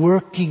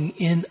working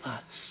in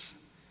us,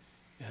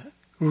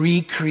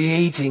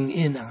 recreating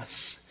in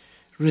us,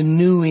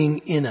 renewing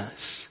in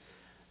us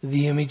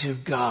the image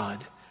of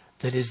God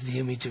that is the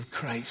image of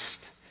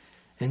Christ.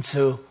 And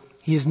so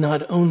he has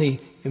not only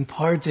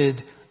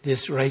imparted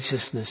this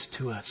righteousness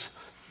to us,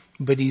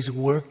 but he's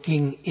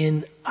working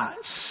in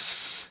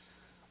us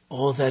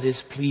all that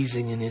is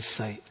pleasing in his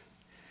sight.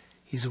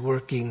 He's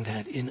working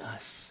that in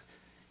us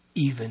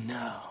even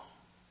now.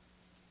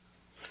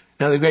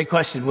 Now the great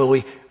question, will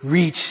we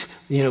reach,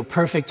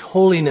 perfect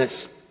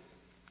holiness,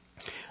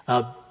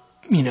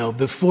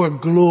 before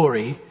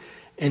glory?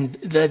 And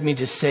let me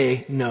just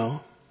say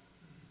no.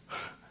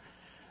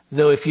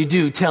 Though if you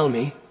do, tell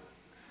me,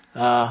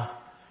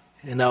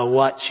 and I'll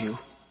watch you.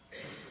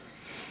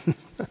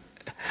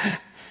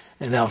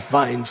 And I'll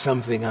find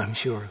something, I'm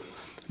sure.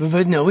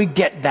 But no, we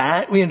get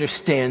that. We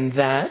understand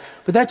that.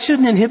 But that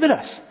shouldn't inhibit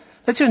us.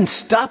 That shouldn't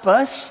stop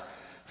us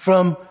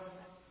from,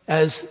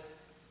 as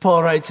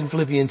Paul writes in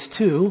Philippians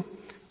 2,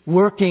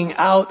 working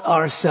out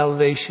our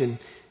salvation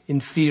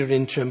in fear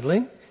and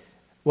trembling.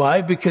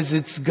 Why? Because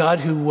it's God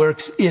who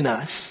works in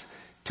us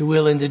to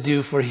will and to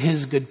do for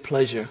his good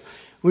pleasure.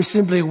 We're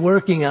simply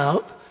working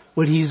out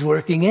what he's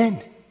working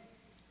in.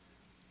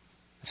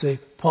 So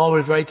Paul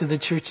would write to the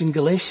church in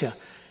Galatia,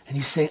 and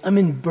he's saying, I'm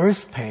in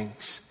birth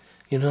pangs.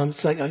 I'm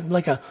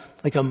like a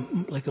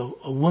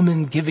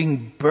woman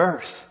giving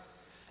birth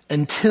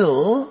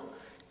until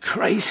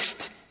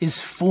Christ is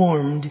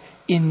formed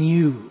in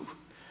you.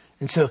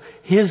 And so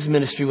his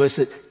ministry was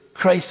that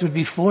Christ would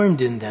be formed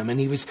in them, and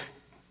he was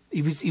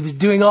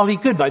doing all he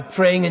could by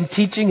praying and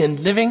teaching and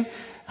living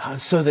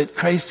so that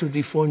Christ would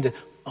be formed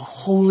a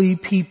holy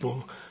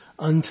people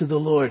unto the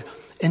Lord.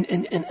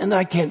 And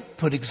I can't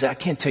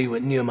tell you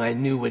what Nehemiah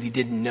knew, what he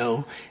didn't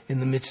know in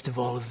the midst of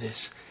all of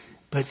this.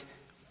 But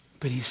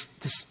he's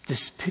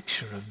this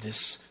picture of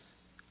this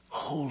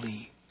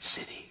holy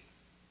city.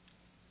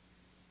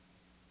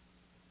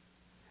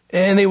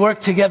 And they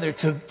worked together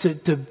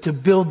to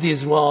build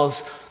these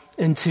walls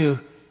and to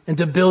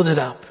build it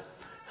up.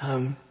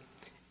 And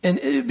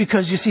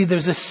because you see,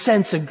 there's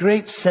a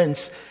great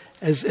sense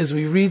as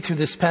we read through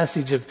this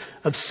passage of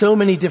so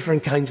many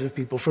different kinds of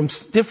people from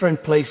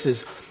different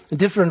places,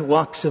 different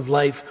walks of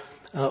life,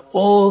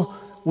 all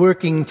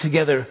working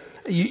together.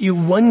 You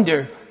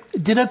wonder,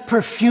 did a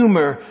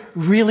perfumer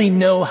really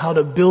know how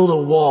to build a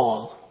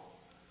wall?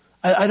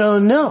 I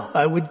don't know.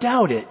 I would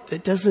doubt it.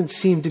 It doesn't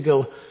seem to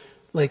go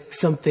like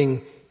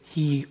something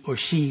he or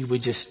she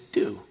would just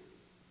do.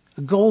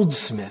 A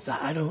goldsmith,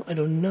 I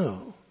don't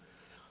know.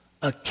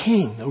 A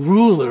king, a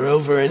ruler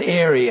over an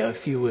area,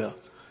 if you will.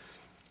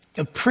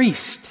 A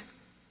priest.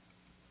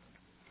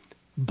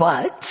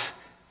 But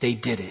they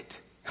did it.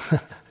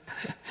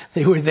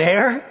 They were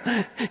there.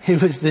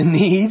 It was the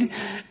need.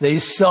 They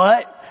saw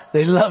it.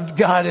 They loved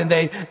God, and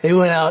they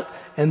went out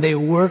and they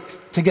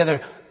worked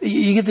together.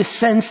 You get the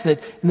sense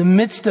that in the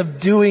midst of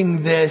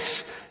doing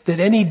this, that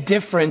any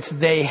difference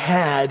they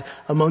had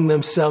among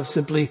themselves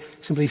simply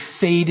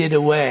faded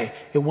away.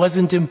 It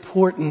wasn't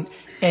important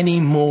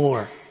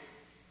anymore.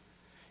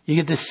 You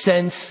get the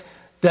sense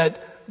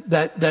that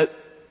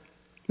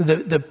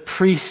the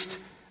priest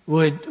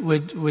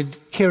would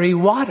carry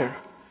water,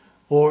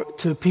 or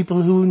to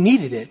people who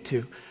needed it.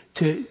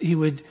 He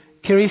would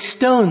carry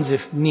stones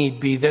if need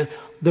be. The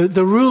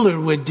ruler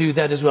would do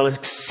that as well,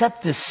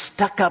 except the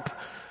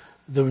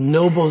the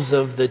nobles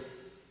of the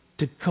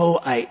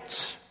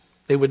Tekoites.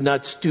 They would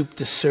not stoop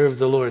to serve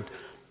the Lord.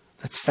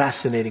 That's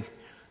fascinating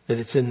that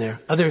it's in there.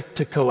 Other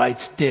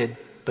Tekoites did,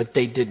 but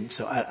they didn't.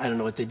 So I don't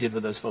know what they did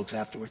with those folks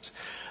afterwards.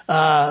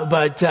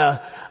 But you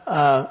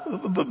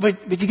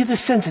get the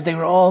sense that they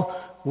were all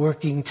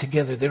working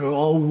together. They were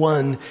all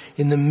one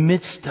in the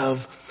midst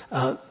of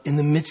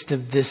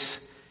this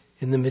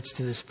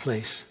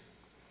place.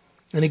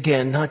 And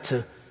again, not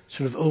to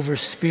sort of over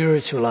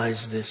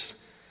spiritualize this,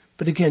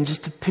 but again,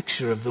 just a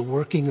picture of the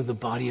working of the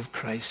body of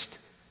Christ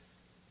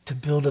to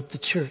build up the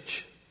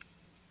church.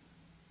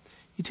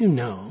 You do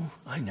know,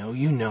 I know,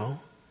 you know,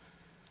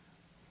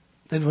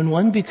 that when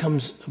one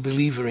becomes a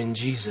believer in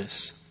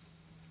Jesus,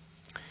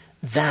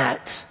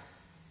 that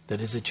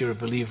is that you're a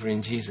believer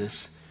in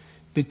Jesus,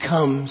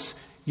 becomes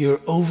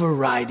your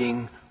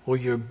overriding or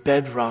your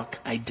bedrock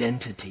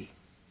identity.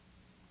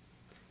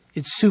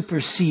 It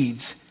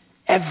supersedes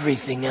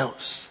everything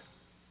else.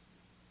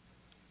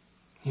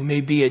 You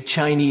may be a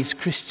Chinese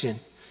Christian.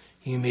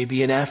 You may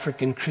be an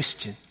African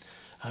Christian.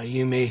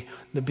 You may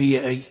be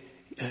a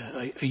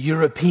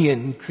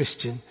European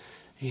Christian.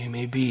 You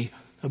may be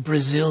a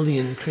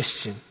Brazilian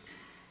Christian.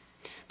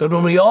 But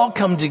when we all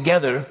come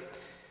together,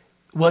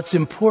 What's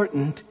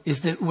important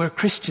is that we're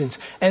Christians.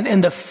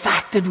 And the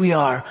fact that we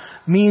are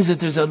means that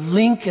there's a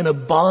link and a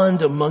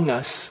bond among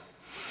us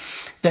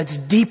that's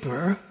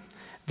deeper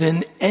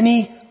than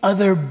any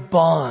other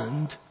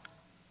bond.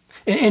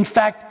 In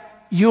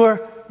fact,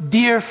 your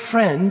dear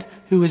friend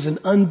who is an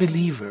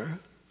unbeliever,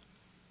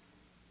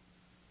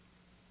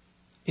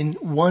 in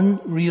one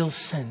real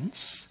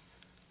sense,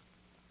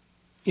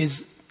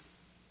 is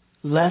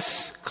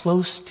less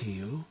close to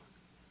you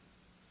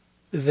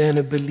than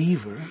a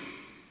believer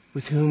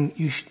with whom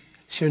you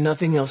share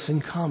nothing else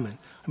in common.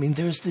 I mean,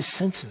 there's this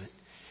sense of it.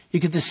 You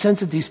get the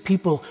sense that these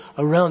people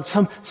around,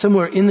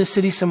 somewhere in the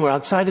city, somewhere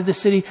outside of the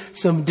city,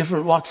 some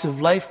different walks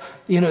of life,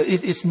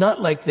 it's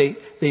not like they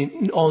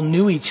all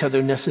knew each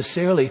other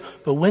necessarily,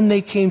 but when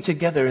they came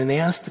together and they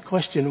asked the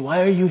question,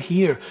 why are you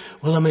here?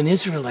 Well, I'm an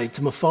Israelite.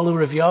 I'm a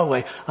follower of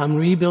Yahweh. I'm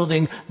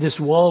rebuilding this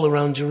wall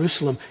around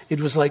Jerusalem. It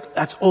was like,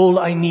 that's all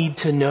I need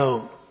to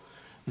know.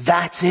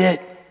 That's it.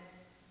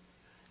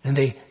 And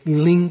they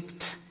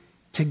linked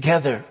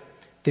together.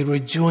 They were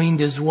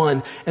joined as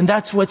one. And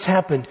that's what's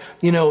happened.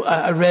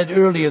 I read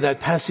earlier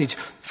that passage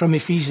from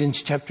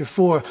Ephesians chapter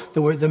 4,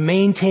 where to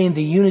maintain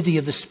the unity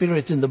of the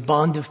Spirit in the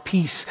bond of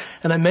peace.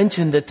 And I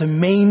mentioned that to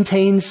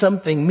maintain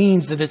something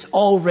means that it's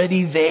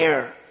already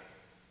there.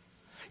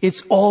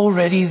 It's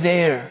already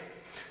there.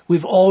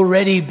 We've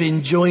already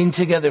been joined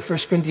together. 1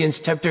 Corinthians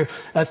chapter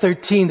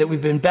 13, that we've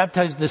been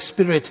baptized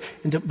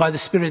by the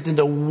Spirit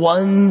into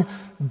one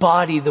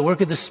body. The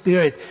work of the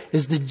Spirit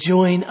is to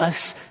join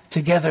us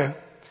together.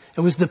 It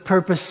was the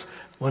purpose,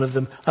 one of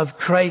them, of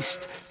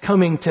Christ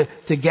coming to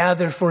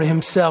gather for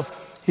himself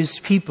his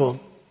people.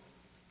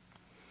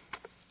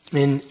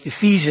 In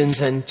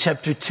Ephesians and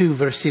chapter 2,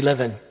 verse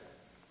 11.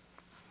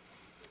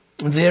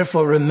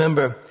 Therefore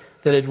remember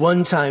that at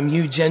one time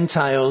you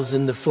Gentiles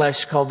in the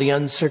flesh, called the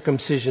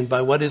uncircumcision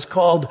by what is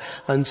called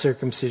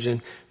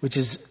uncircumcision, which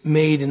is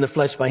made in the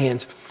flesh by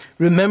hands.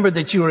 Remember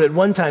that you were at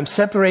one time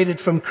separated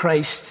from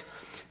Christ.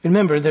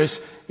 Remember, there's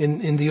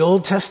in the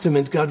Old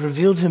Testament, God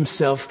revealed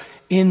himself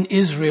in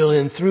Israel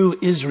and through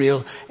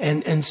Israel.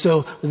 And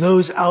so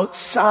those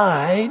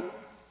outside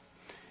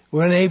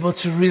were unable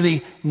to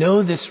really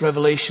know this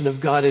revelation of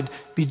God and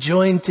be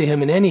joined to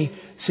him in any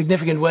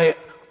significant way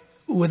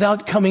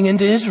without coming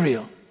into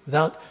Israel,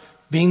 without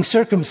being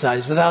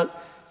circumcised,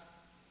 without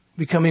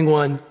becoming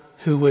one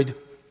who would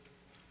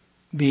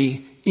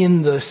be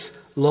in this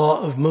law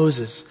of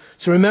Moses.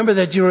 So remember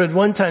that you were at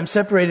one time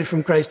separated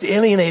from Christ,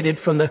 alienated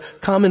from the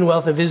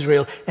commonwealth of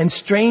Israel, and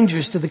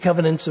strangers to the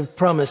covenants of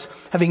promise,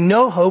 having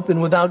no hope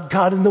and without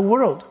God in the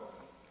world.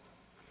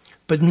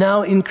 But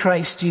now in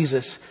Christ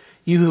Jesus,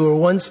 you who were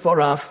once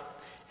far off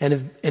and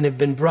have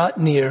been brought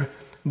near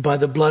by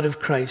the blood of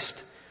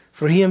Christ.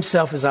 For he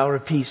himself is our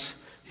peace,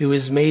 who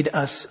has made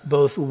us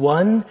both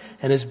one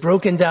and has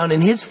broken down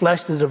in his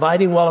flesh the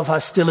dividing wall of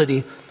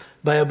hostility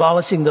by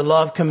abolishing the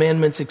law of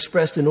commandments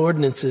expressed in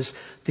ordinances,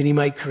 that he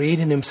might create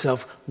in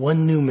himself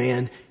one new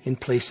man in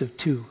place of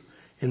two,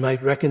 and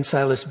might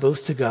reconcile us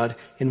both to God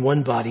in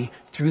one body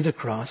through the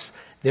cross,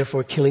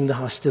 therefore killing the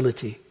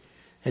hostility.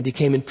 And he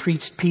came and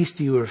preached peace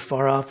to you who are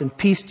far off, and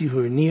peace to you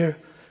who are near,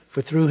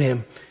 for through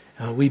him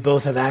we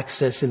both have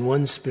access in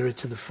one Spirit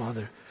to the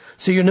Father.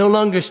 So you're no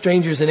longer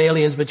strangers and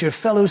aliens, but you're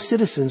fellow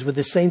citizens with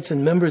the saints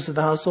and members of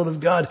the household of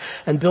God,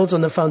 and built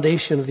on the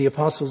foundation of the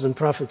apostles and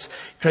prophets,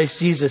 Christ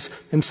Jesus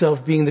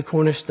himself being the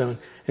cornerstone,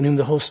 in whom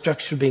the whole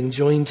structure being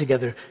joined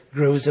together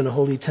grows in a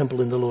holy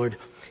temple in the Lord.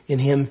 In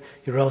him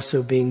you're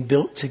also being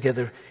built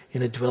together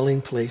in a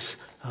dwelling place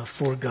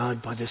for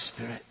God by the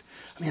Spirit.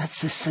 I mean,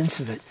 that's the sense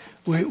of it.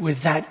 We're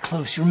that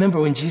close. You remember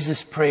when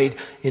Jesus prayed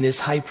in his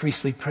high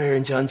priestly prayer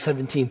in John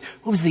 17,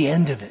 what was the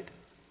end of it?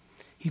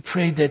 He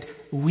prayed that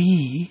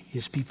we,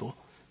 his people,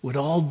 would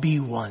all be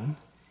one,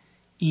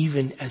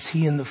 even as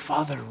he and the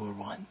Father were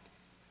one.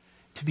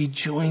 To be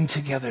joined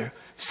together,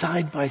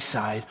 side by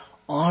side,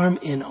 arm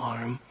in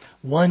arm,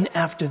 one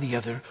after the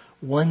other,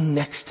 one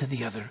next to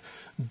the other,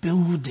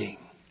 building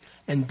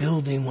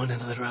one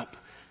another up.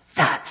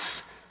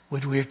 That's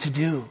what we're to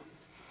do.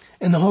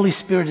 And the Holy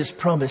Spirit has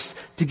promised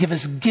to give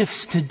us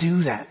gifts to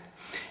do that.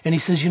 And he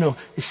says,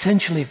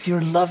 essentially, if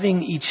you're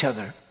loving each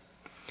other,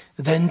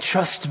 then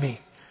trust me,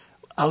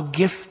 I'll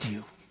gift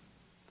you.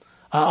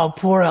 I'll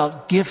pour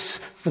out gifts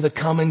for the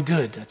common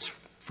good. That's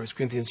 1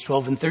 Corinthians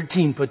 12 and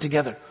 13 put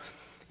together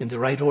in the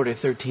right order,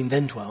 13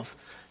 then 12,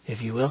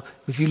 if you will.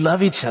 If you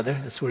love each other,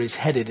 that's where he's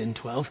headed in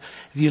 12.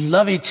 If you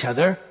love each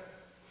other,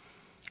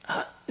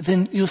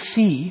 then you'll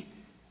see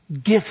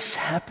gifts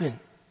happen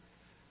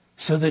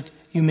so that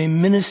you may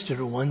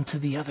minister one to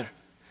the other.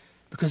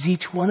 Because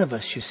each one of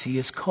us, you see,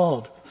 is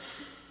called.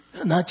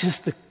 Not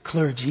just the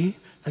clergy,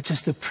 not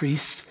just the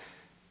priests,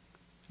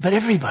 but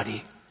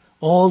everybody.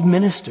 All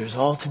ministers,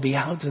 all to be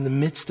out in the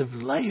midst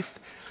of life.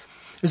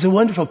 There's a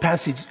wonderful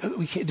passage.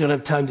 We don't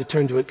have time to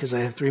turn to it because I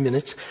have 3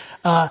 minutes.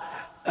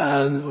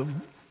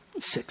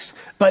 6.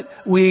 But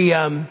we,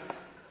 in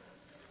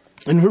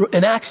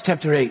Acts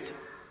chapter 8,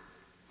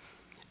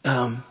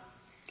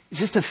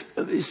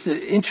 it's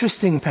an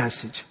interesting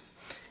passage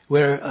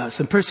where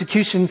some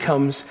persecution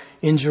comes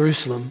in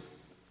Jerusalem.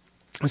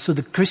 And so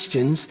the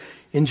Christians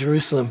in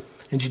Jerusalem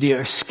and Judea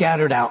are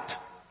scattered out.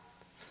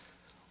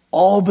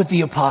 All but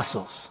the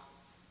apostles.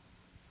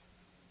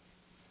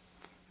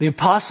 The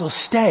apostles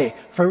stay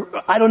for,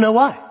 I don't know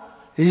why.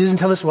 He doesn't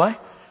tell us why.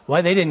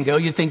 Why they didn't go.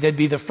 You'd think they'd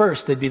be the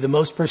first. They'd be the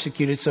most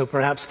persecuted, so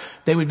perhaps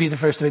they would be the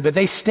first. But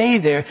they stay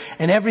there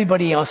and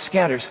everybody else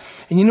scatters.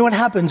 And you know what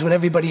happens when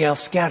everybody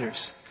else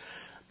scatters?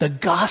 The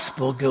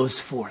gospel goes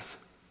forth.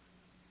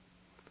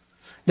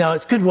 Now,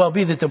 it could well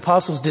be that the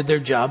apostles did their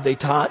job. They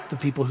taught the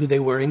people who they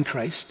were in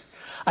Christ.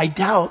 I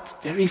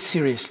doubt very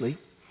seriously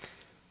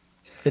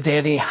that they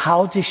had any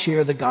how to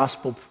share the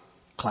gospel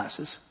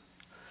classes.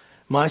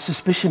 My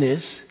suspicion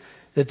is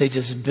that they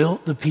just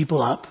built the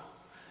people up,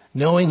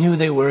 knowing who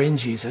they were in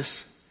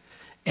Jesus.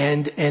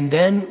 And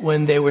then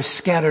when they were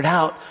scattered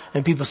out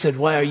and people said,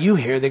 why are you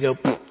here? They go,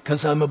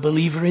 because I'm a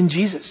believer in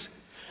Jesus.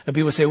 And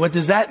people say, what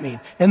does that mean?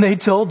 And they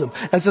told them.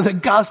 And so the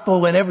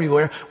gospel went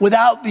everywhere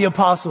without the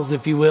apostles,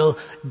 if you will,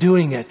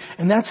 doing it.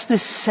 And that's the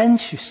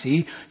sense, you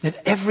see, that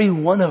every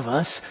one of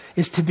us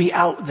is to be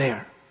out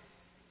there.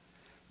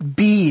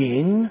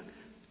 Being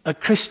a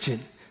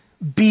Christian.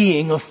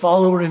 Being a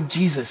follower of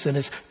Jesus. And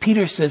as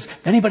Peter says,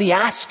 if anybody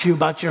asks you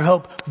about your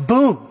hope,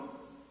 boom,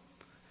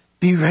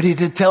 be ready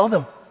to tell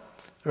them.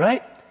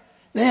 Right?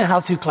 Yeah,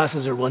 how-to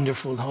classes are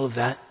wonderful and all of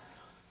that.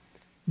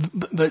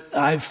 But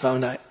I've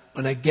found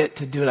when I get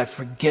to do it, I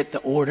forget the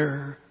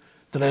order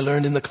that I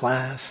learned in the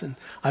class. And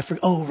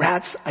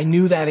rats, I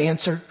knew that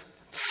answer.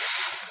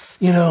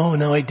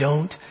 No, I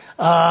don't.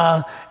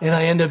 And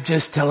I end up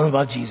just telling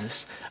about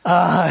Jesus.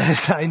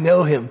 As I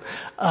know him,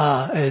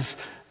 as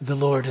the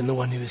Lord and the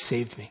one who has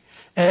saved me.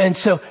 And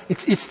so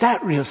it's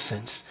that real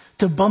sense,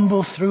 to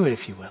bumble through it,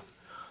 if you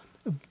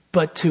will.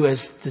 But to,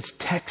 as the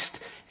text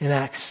in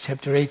Acts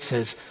chapter 8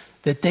 says,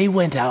 that they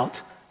went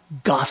out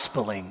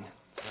gospeling.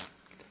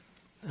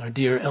 Our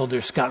dear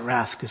elder Scott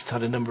Rask has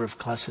taught a number of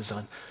classes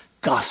on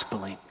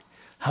gospeling.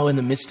 How in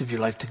the midst of your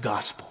life to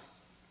gospel.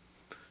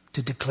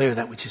 To declare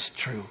that which is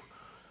true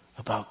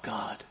about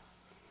God.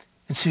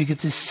 And so you get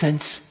this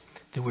sense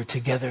that we're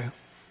together.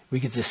 We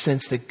get this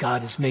sense that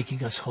God is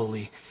making us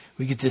holy.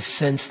 We get this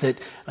sense that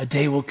a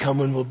day will come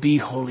when we'll be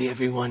holy,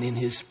 everyone in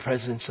his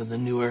presence on the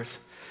new earth.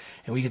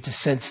 And we get the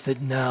sense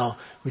that now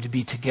we're to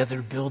be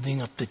together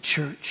building up the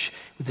church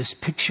with this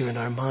picture in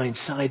our mind,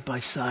 side by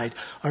side,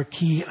 our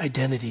key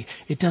identity.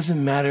 It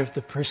doesn't matter if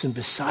the person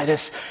beside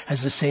us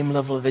has the same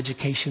level of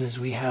education as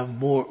we have,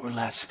 more or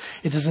less.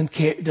 It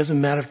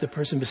doesn't matter if the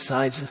person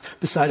beside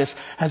us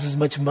has as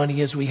much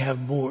money as we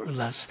have, more or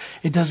less.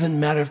 It doesn't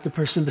matter if the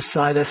person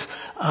beside us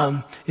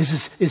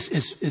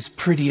is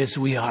pretty as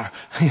we are,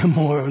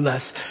 more or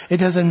less. It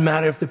doesn't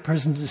matter if the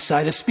person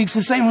beside us speaks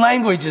the same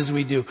language as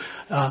we do.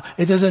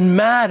 It doesn't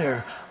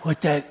matter what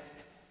that.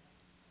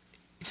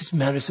 It just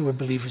matters that we're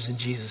believers in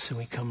Jesus and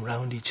we come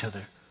around each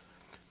other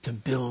to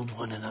build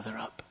one another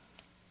up.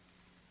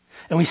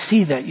 And we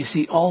see that, you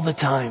see, all the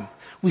time.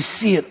 We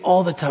see it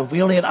all the time.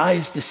 We only had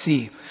eyes to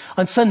see.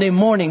 On Sunday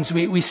mornings,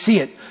 we see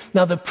it.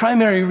 Now, the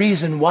primary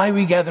reason why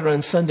we gather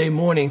on Sunday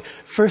morning,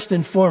 first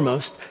and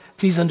foremost,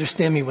 please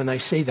understand me when I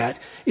say that,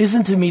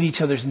 isn't to meet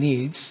each other's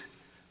needs,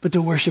 but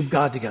to worship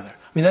God together.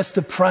 I mean, that's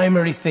the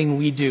primary thing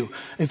we do.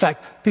 In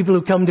fact, people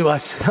who come to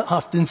us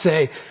often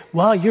say,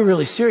 wow, you're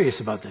really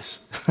serious about this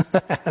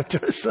after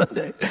a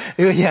Sunday.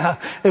 Yeah,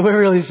 we're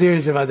really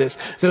serious about this.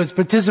 So it's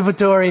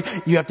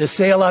participatory. You have to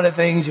say a lot of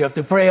things. You have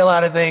to pray a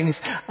lot of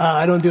things.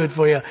 I don't do it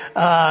for you.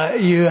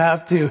 You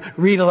have to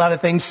read a lot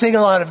of things, sing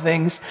a lot of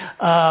things.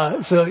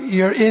 So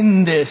you're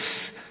in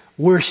this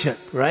worship,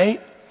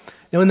 right?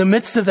 Now, in the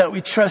midst of that, we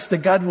trust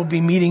that God will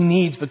be meeting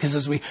needs, because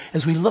as we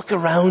look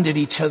around at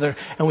each other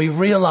and we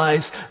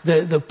realize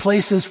the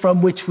places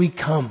from which we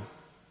come.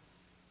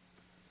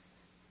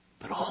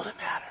 But all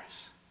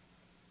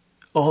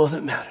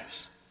that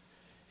matters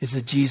is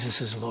that Jesus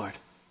is Lord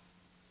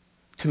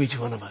to each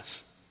one of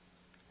us.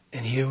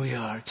 And here we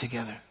are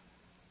together.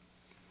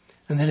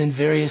 And then in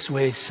various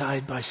ways,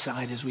 side by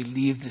side, as we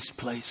leave this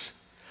place,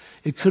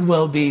 it could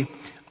well be,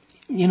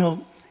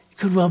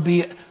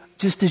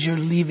 just as you're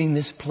leaving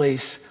this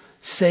place,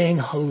 saying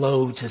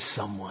hello to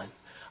someone.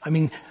 I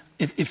mean,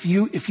 if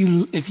you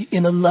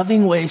in a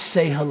loving way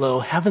say hello,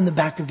 have in the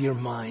back of your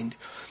mind,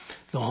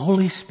 the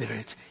Holy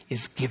Spirit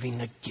is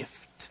giving a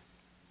gift.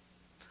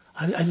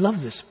 I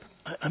love this.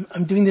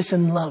 I'm doing this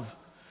in love.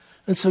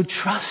 And so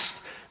trust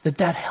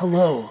that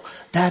hello,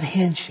 that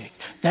handshake,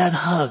 that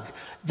hug,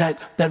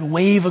 that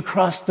wave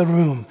across the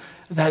room,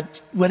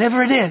 that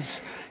whatever it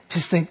is,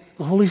 just think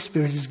the Holy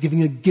Spirit is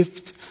giving a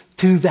gift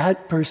to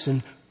that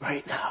person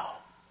right now.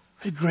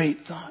 What a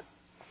great thought.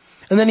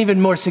 And then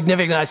even more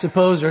significant, I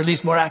suppose, or at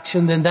least more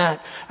action than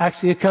that,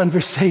 actually a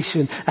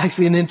conversation,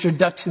 actually an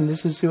introduction.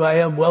 This is who I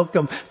am.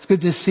 Welcome. It's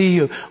good to see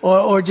you.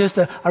 Or just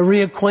a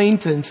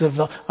reacquaintance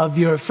of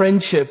your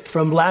friendship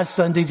from last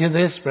Sunday to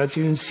this. Perhaps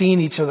you haven't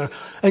seen each other.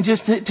 And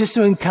just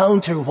to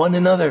encounter one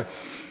another.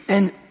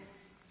 And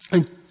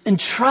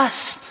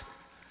trust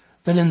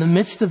that in the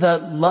midst of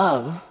that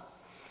love,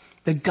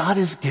 that God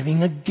is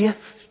giving a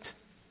gift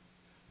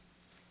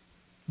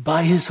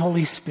by His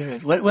Holy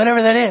Spirit,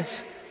 whatever that is.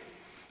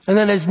 And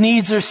then as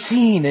needs are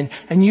seen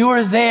and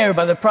you're there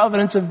by the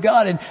providence of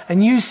God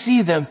and you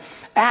see them,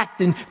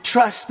 act and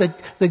trust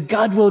that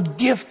God will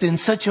gift in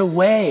such a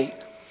way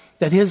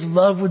that His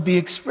love would be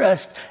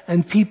expressed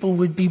and people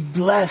would be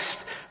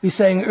blessed. We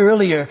sang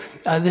earlier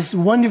this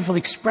wonderful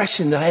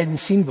expression that I hadn't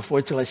seen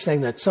before till I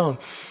sang that song,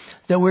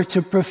 that we're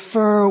to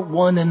prefer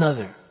one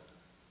another.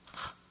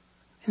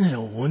 Isn't that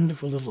a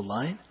wonderful little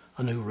line?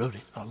 I know who wrote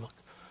it. I'll look.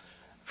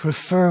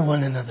 Prefer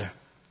one another.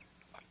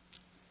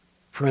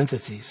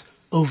 Parentheses.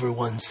 Over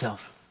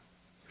oneself.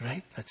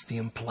 Right? That's the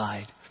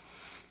implied.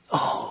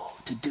 Oh,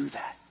 to do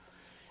that.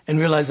 And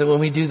realize that when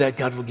we do that,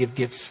 God will give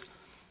gifts.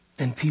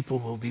 And people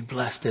will be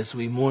blessed as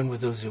we mourn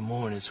with those who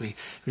mourn, as we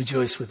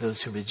rejoice with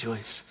those who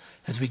rejoice,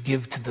 as we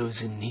give to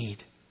those in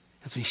need,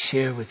 as we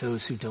share with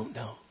those who don't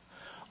know.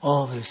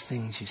 All those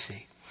things, you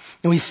see.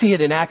 And we see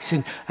it in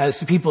action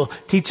as people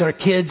teach our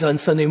kids on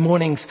Sunday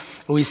mornings.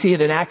 We see it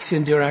in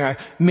action during our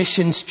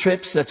missions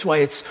trips. That's why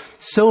it's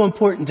so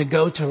important to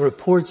go to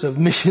reports of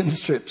missions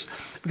trips.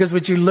 Because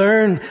what you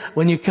learn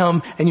when you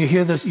come and you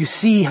hear those, you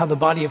see how the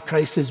body of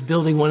Christ is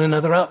building one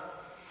another up.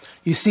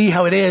 You see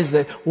how it is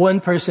that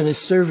one person is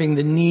serving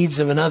the needs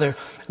of another.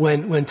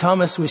 When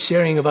Thomas was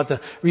sharing about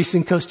the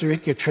recent Costa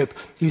Rica trip,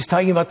 he was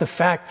talking about the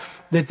fact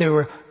that there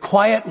were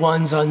quiet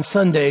ones on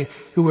Sunday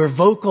who were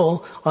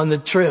vocal on the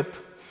trip,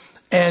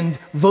 and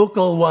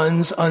vocal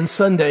ones on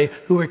Sunday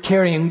who were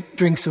carrying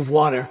drinks of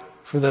water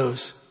for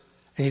those.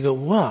 And you go,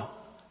 wow,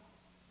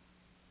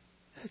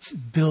 it's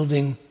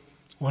building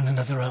one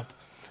another up.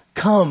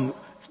 Come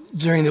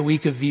during the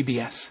week of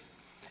VBS.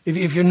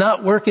 If you're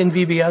not working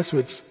VBS,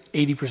 which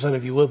 80%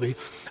 of you will be,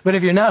 but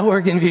if you're not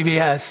working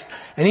VBS,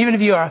 and even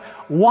if you are,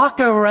 walk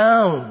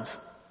around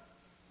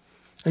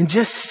and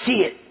just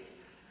see it.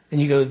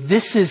 And you go,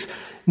 this is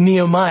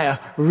Nehemiah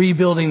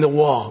rebuilding the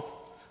wall.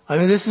 I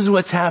mean, this is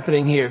what's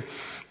happening here.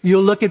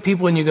 You'll look at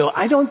people and you go,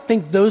 I don't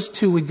think those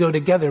two would go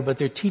together, but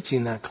they're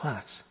teaching that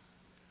class.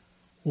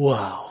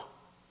 Wow.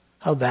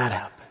 How'd that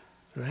happen?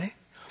 Right?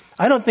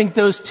 I don't think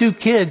those two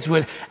kids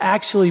would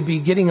actually be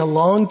getting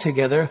along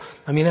together.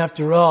 I mean,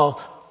 after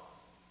all,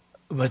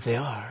 but they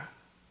are.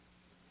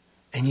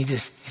 And you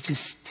just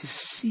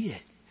see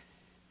it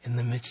in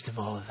the midst of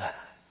all of that.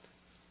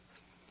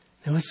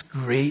 Now what's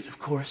great, of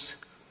course,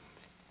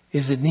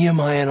 is that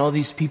Nehemiah and all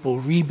these people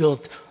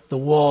rebuilt the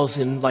walls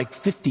in like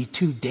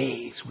 52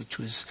 days, which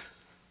was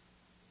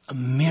a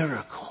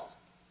miracle.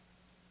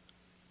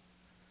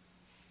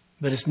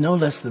 But it's no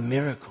less the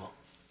miracle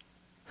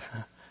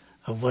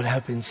of what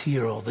happens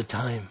here all the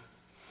time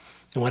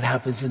and what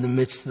happens in the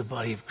midst of the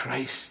body of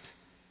Christ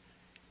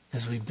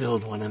as we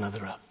build one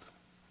another up.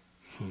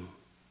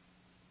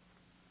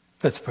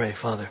 Let's pray,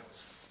 Father.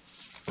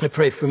 I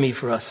pray for me,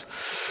 for us,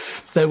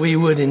 that we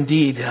would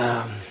indeed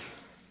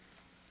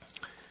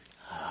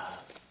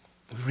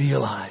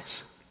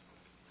realize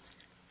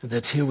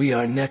that here we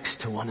are next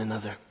to one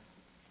another,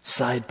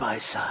 side by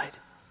side.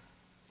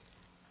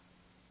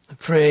 I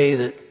pray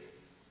that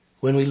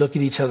when we look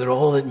at each other,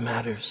 all that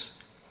matters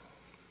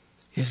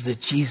is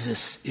that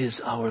Jesus is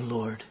our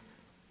Lord,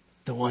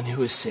 the one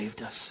who has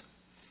saved us.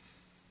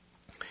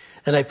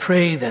 And I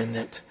pray then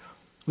that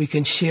we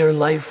can share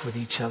life with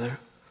each other,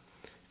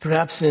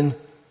 perhaps in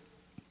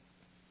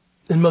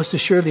most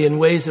assuredly in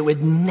ways that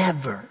would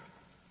never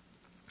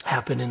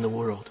happen in the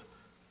world.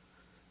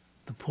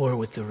 The poor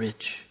with the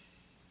rich,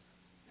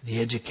 the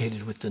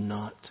educated with the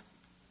not,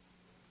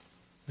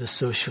 the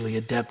socially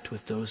adept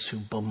with those who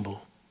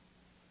bumble,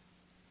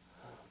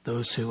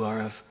 those who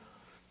are of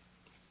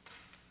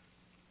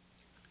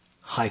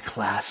high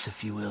class,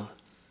 if you will,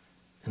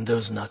 and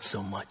those not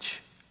so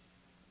much.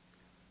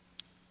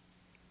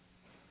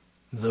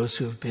 Those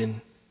who have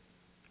been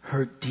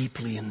hurt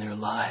deeply in their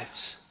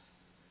lives,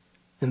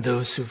 and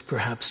those who've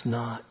perhaps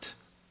not.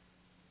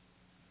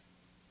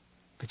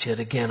 But yet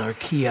again, our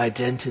key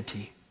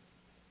identity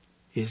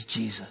is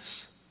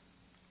Jesus.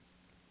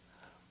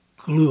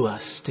 Glue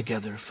us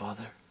together,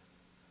 Father,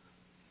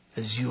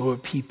 as your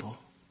people.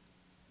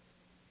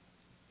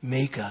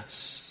 Make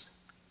us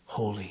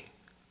holy.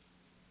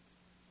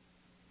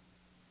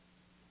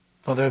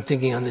 Father, I'm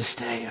thinking on this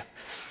day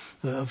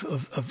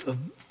of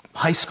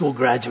high school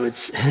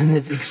graduates, and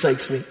it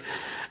excites me.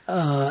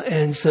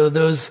 And so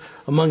those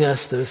among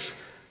us, those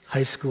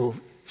high school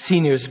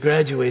seniors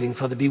graduating,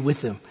 Father, be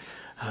with them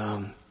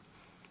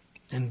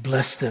and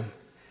bless them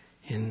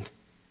in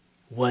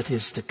what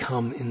is to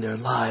come in their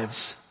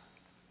lives.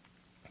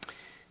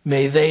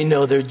 May they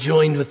know they're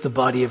joined with the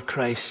body of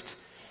Christ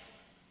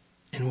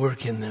and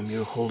work in them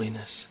your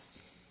holiness.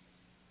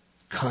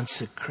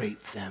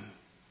 Consecrate them.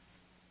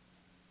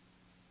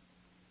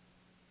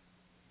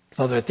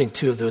 Father, I think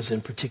two of those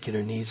in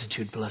particular needs that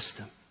you'd bless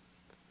them.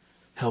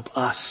 Help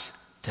us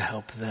to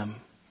help them.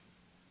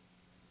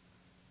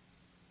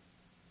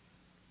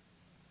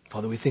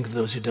 Father, we think of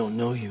those who don't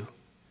know you.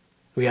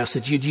 We ask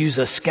that you'd use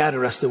us,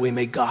 scatter us, that we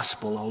may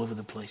gospel all over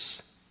the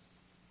place.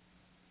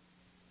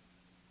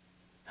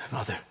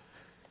 Father,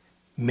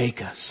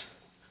 make us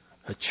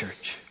a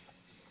church.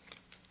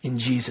 In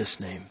Jesus'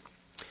 name.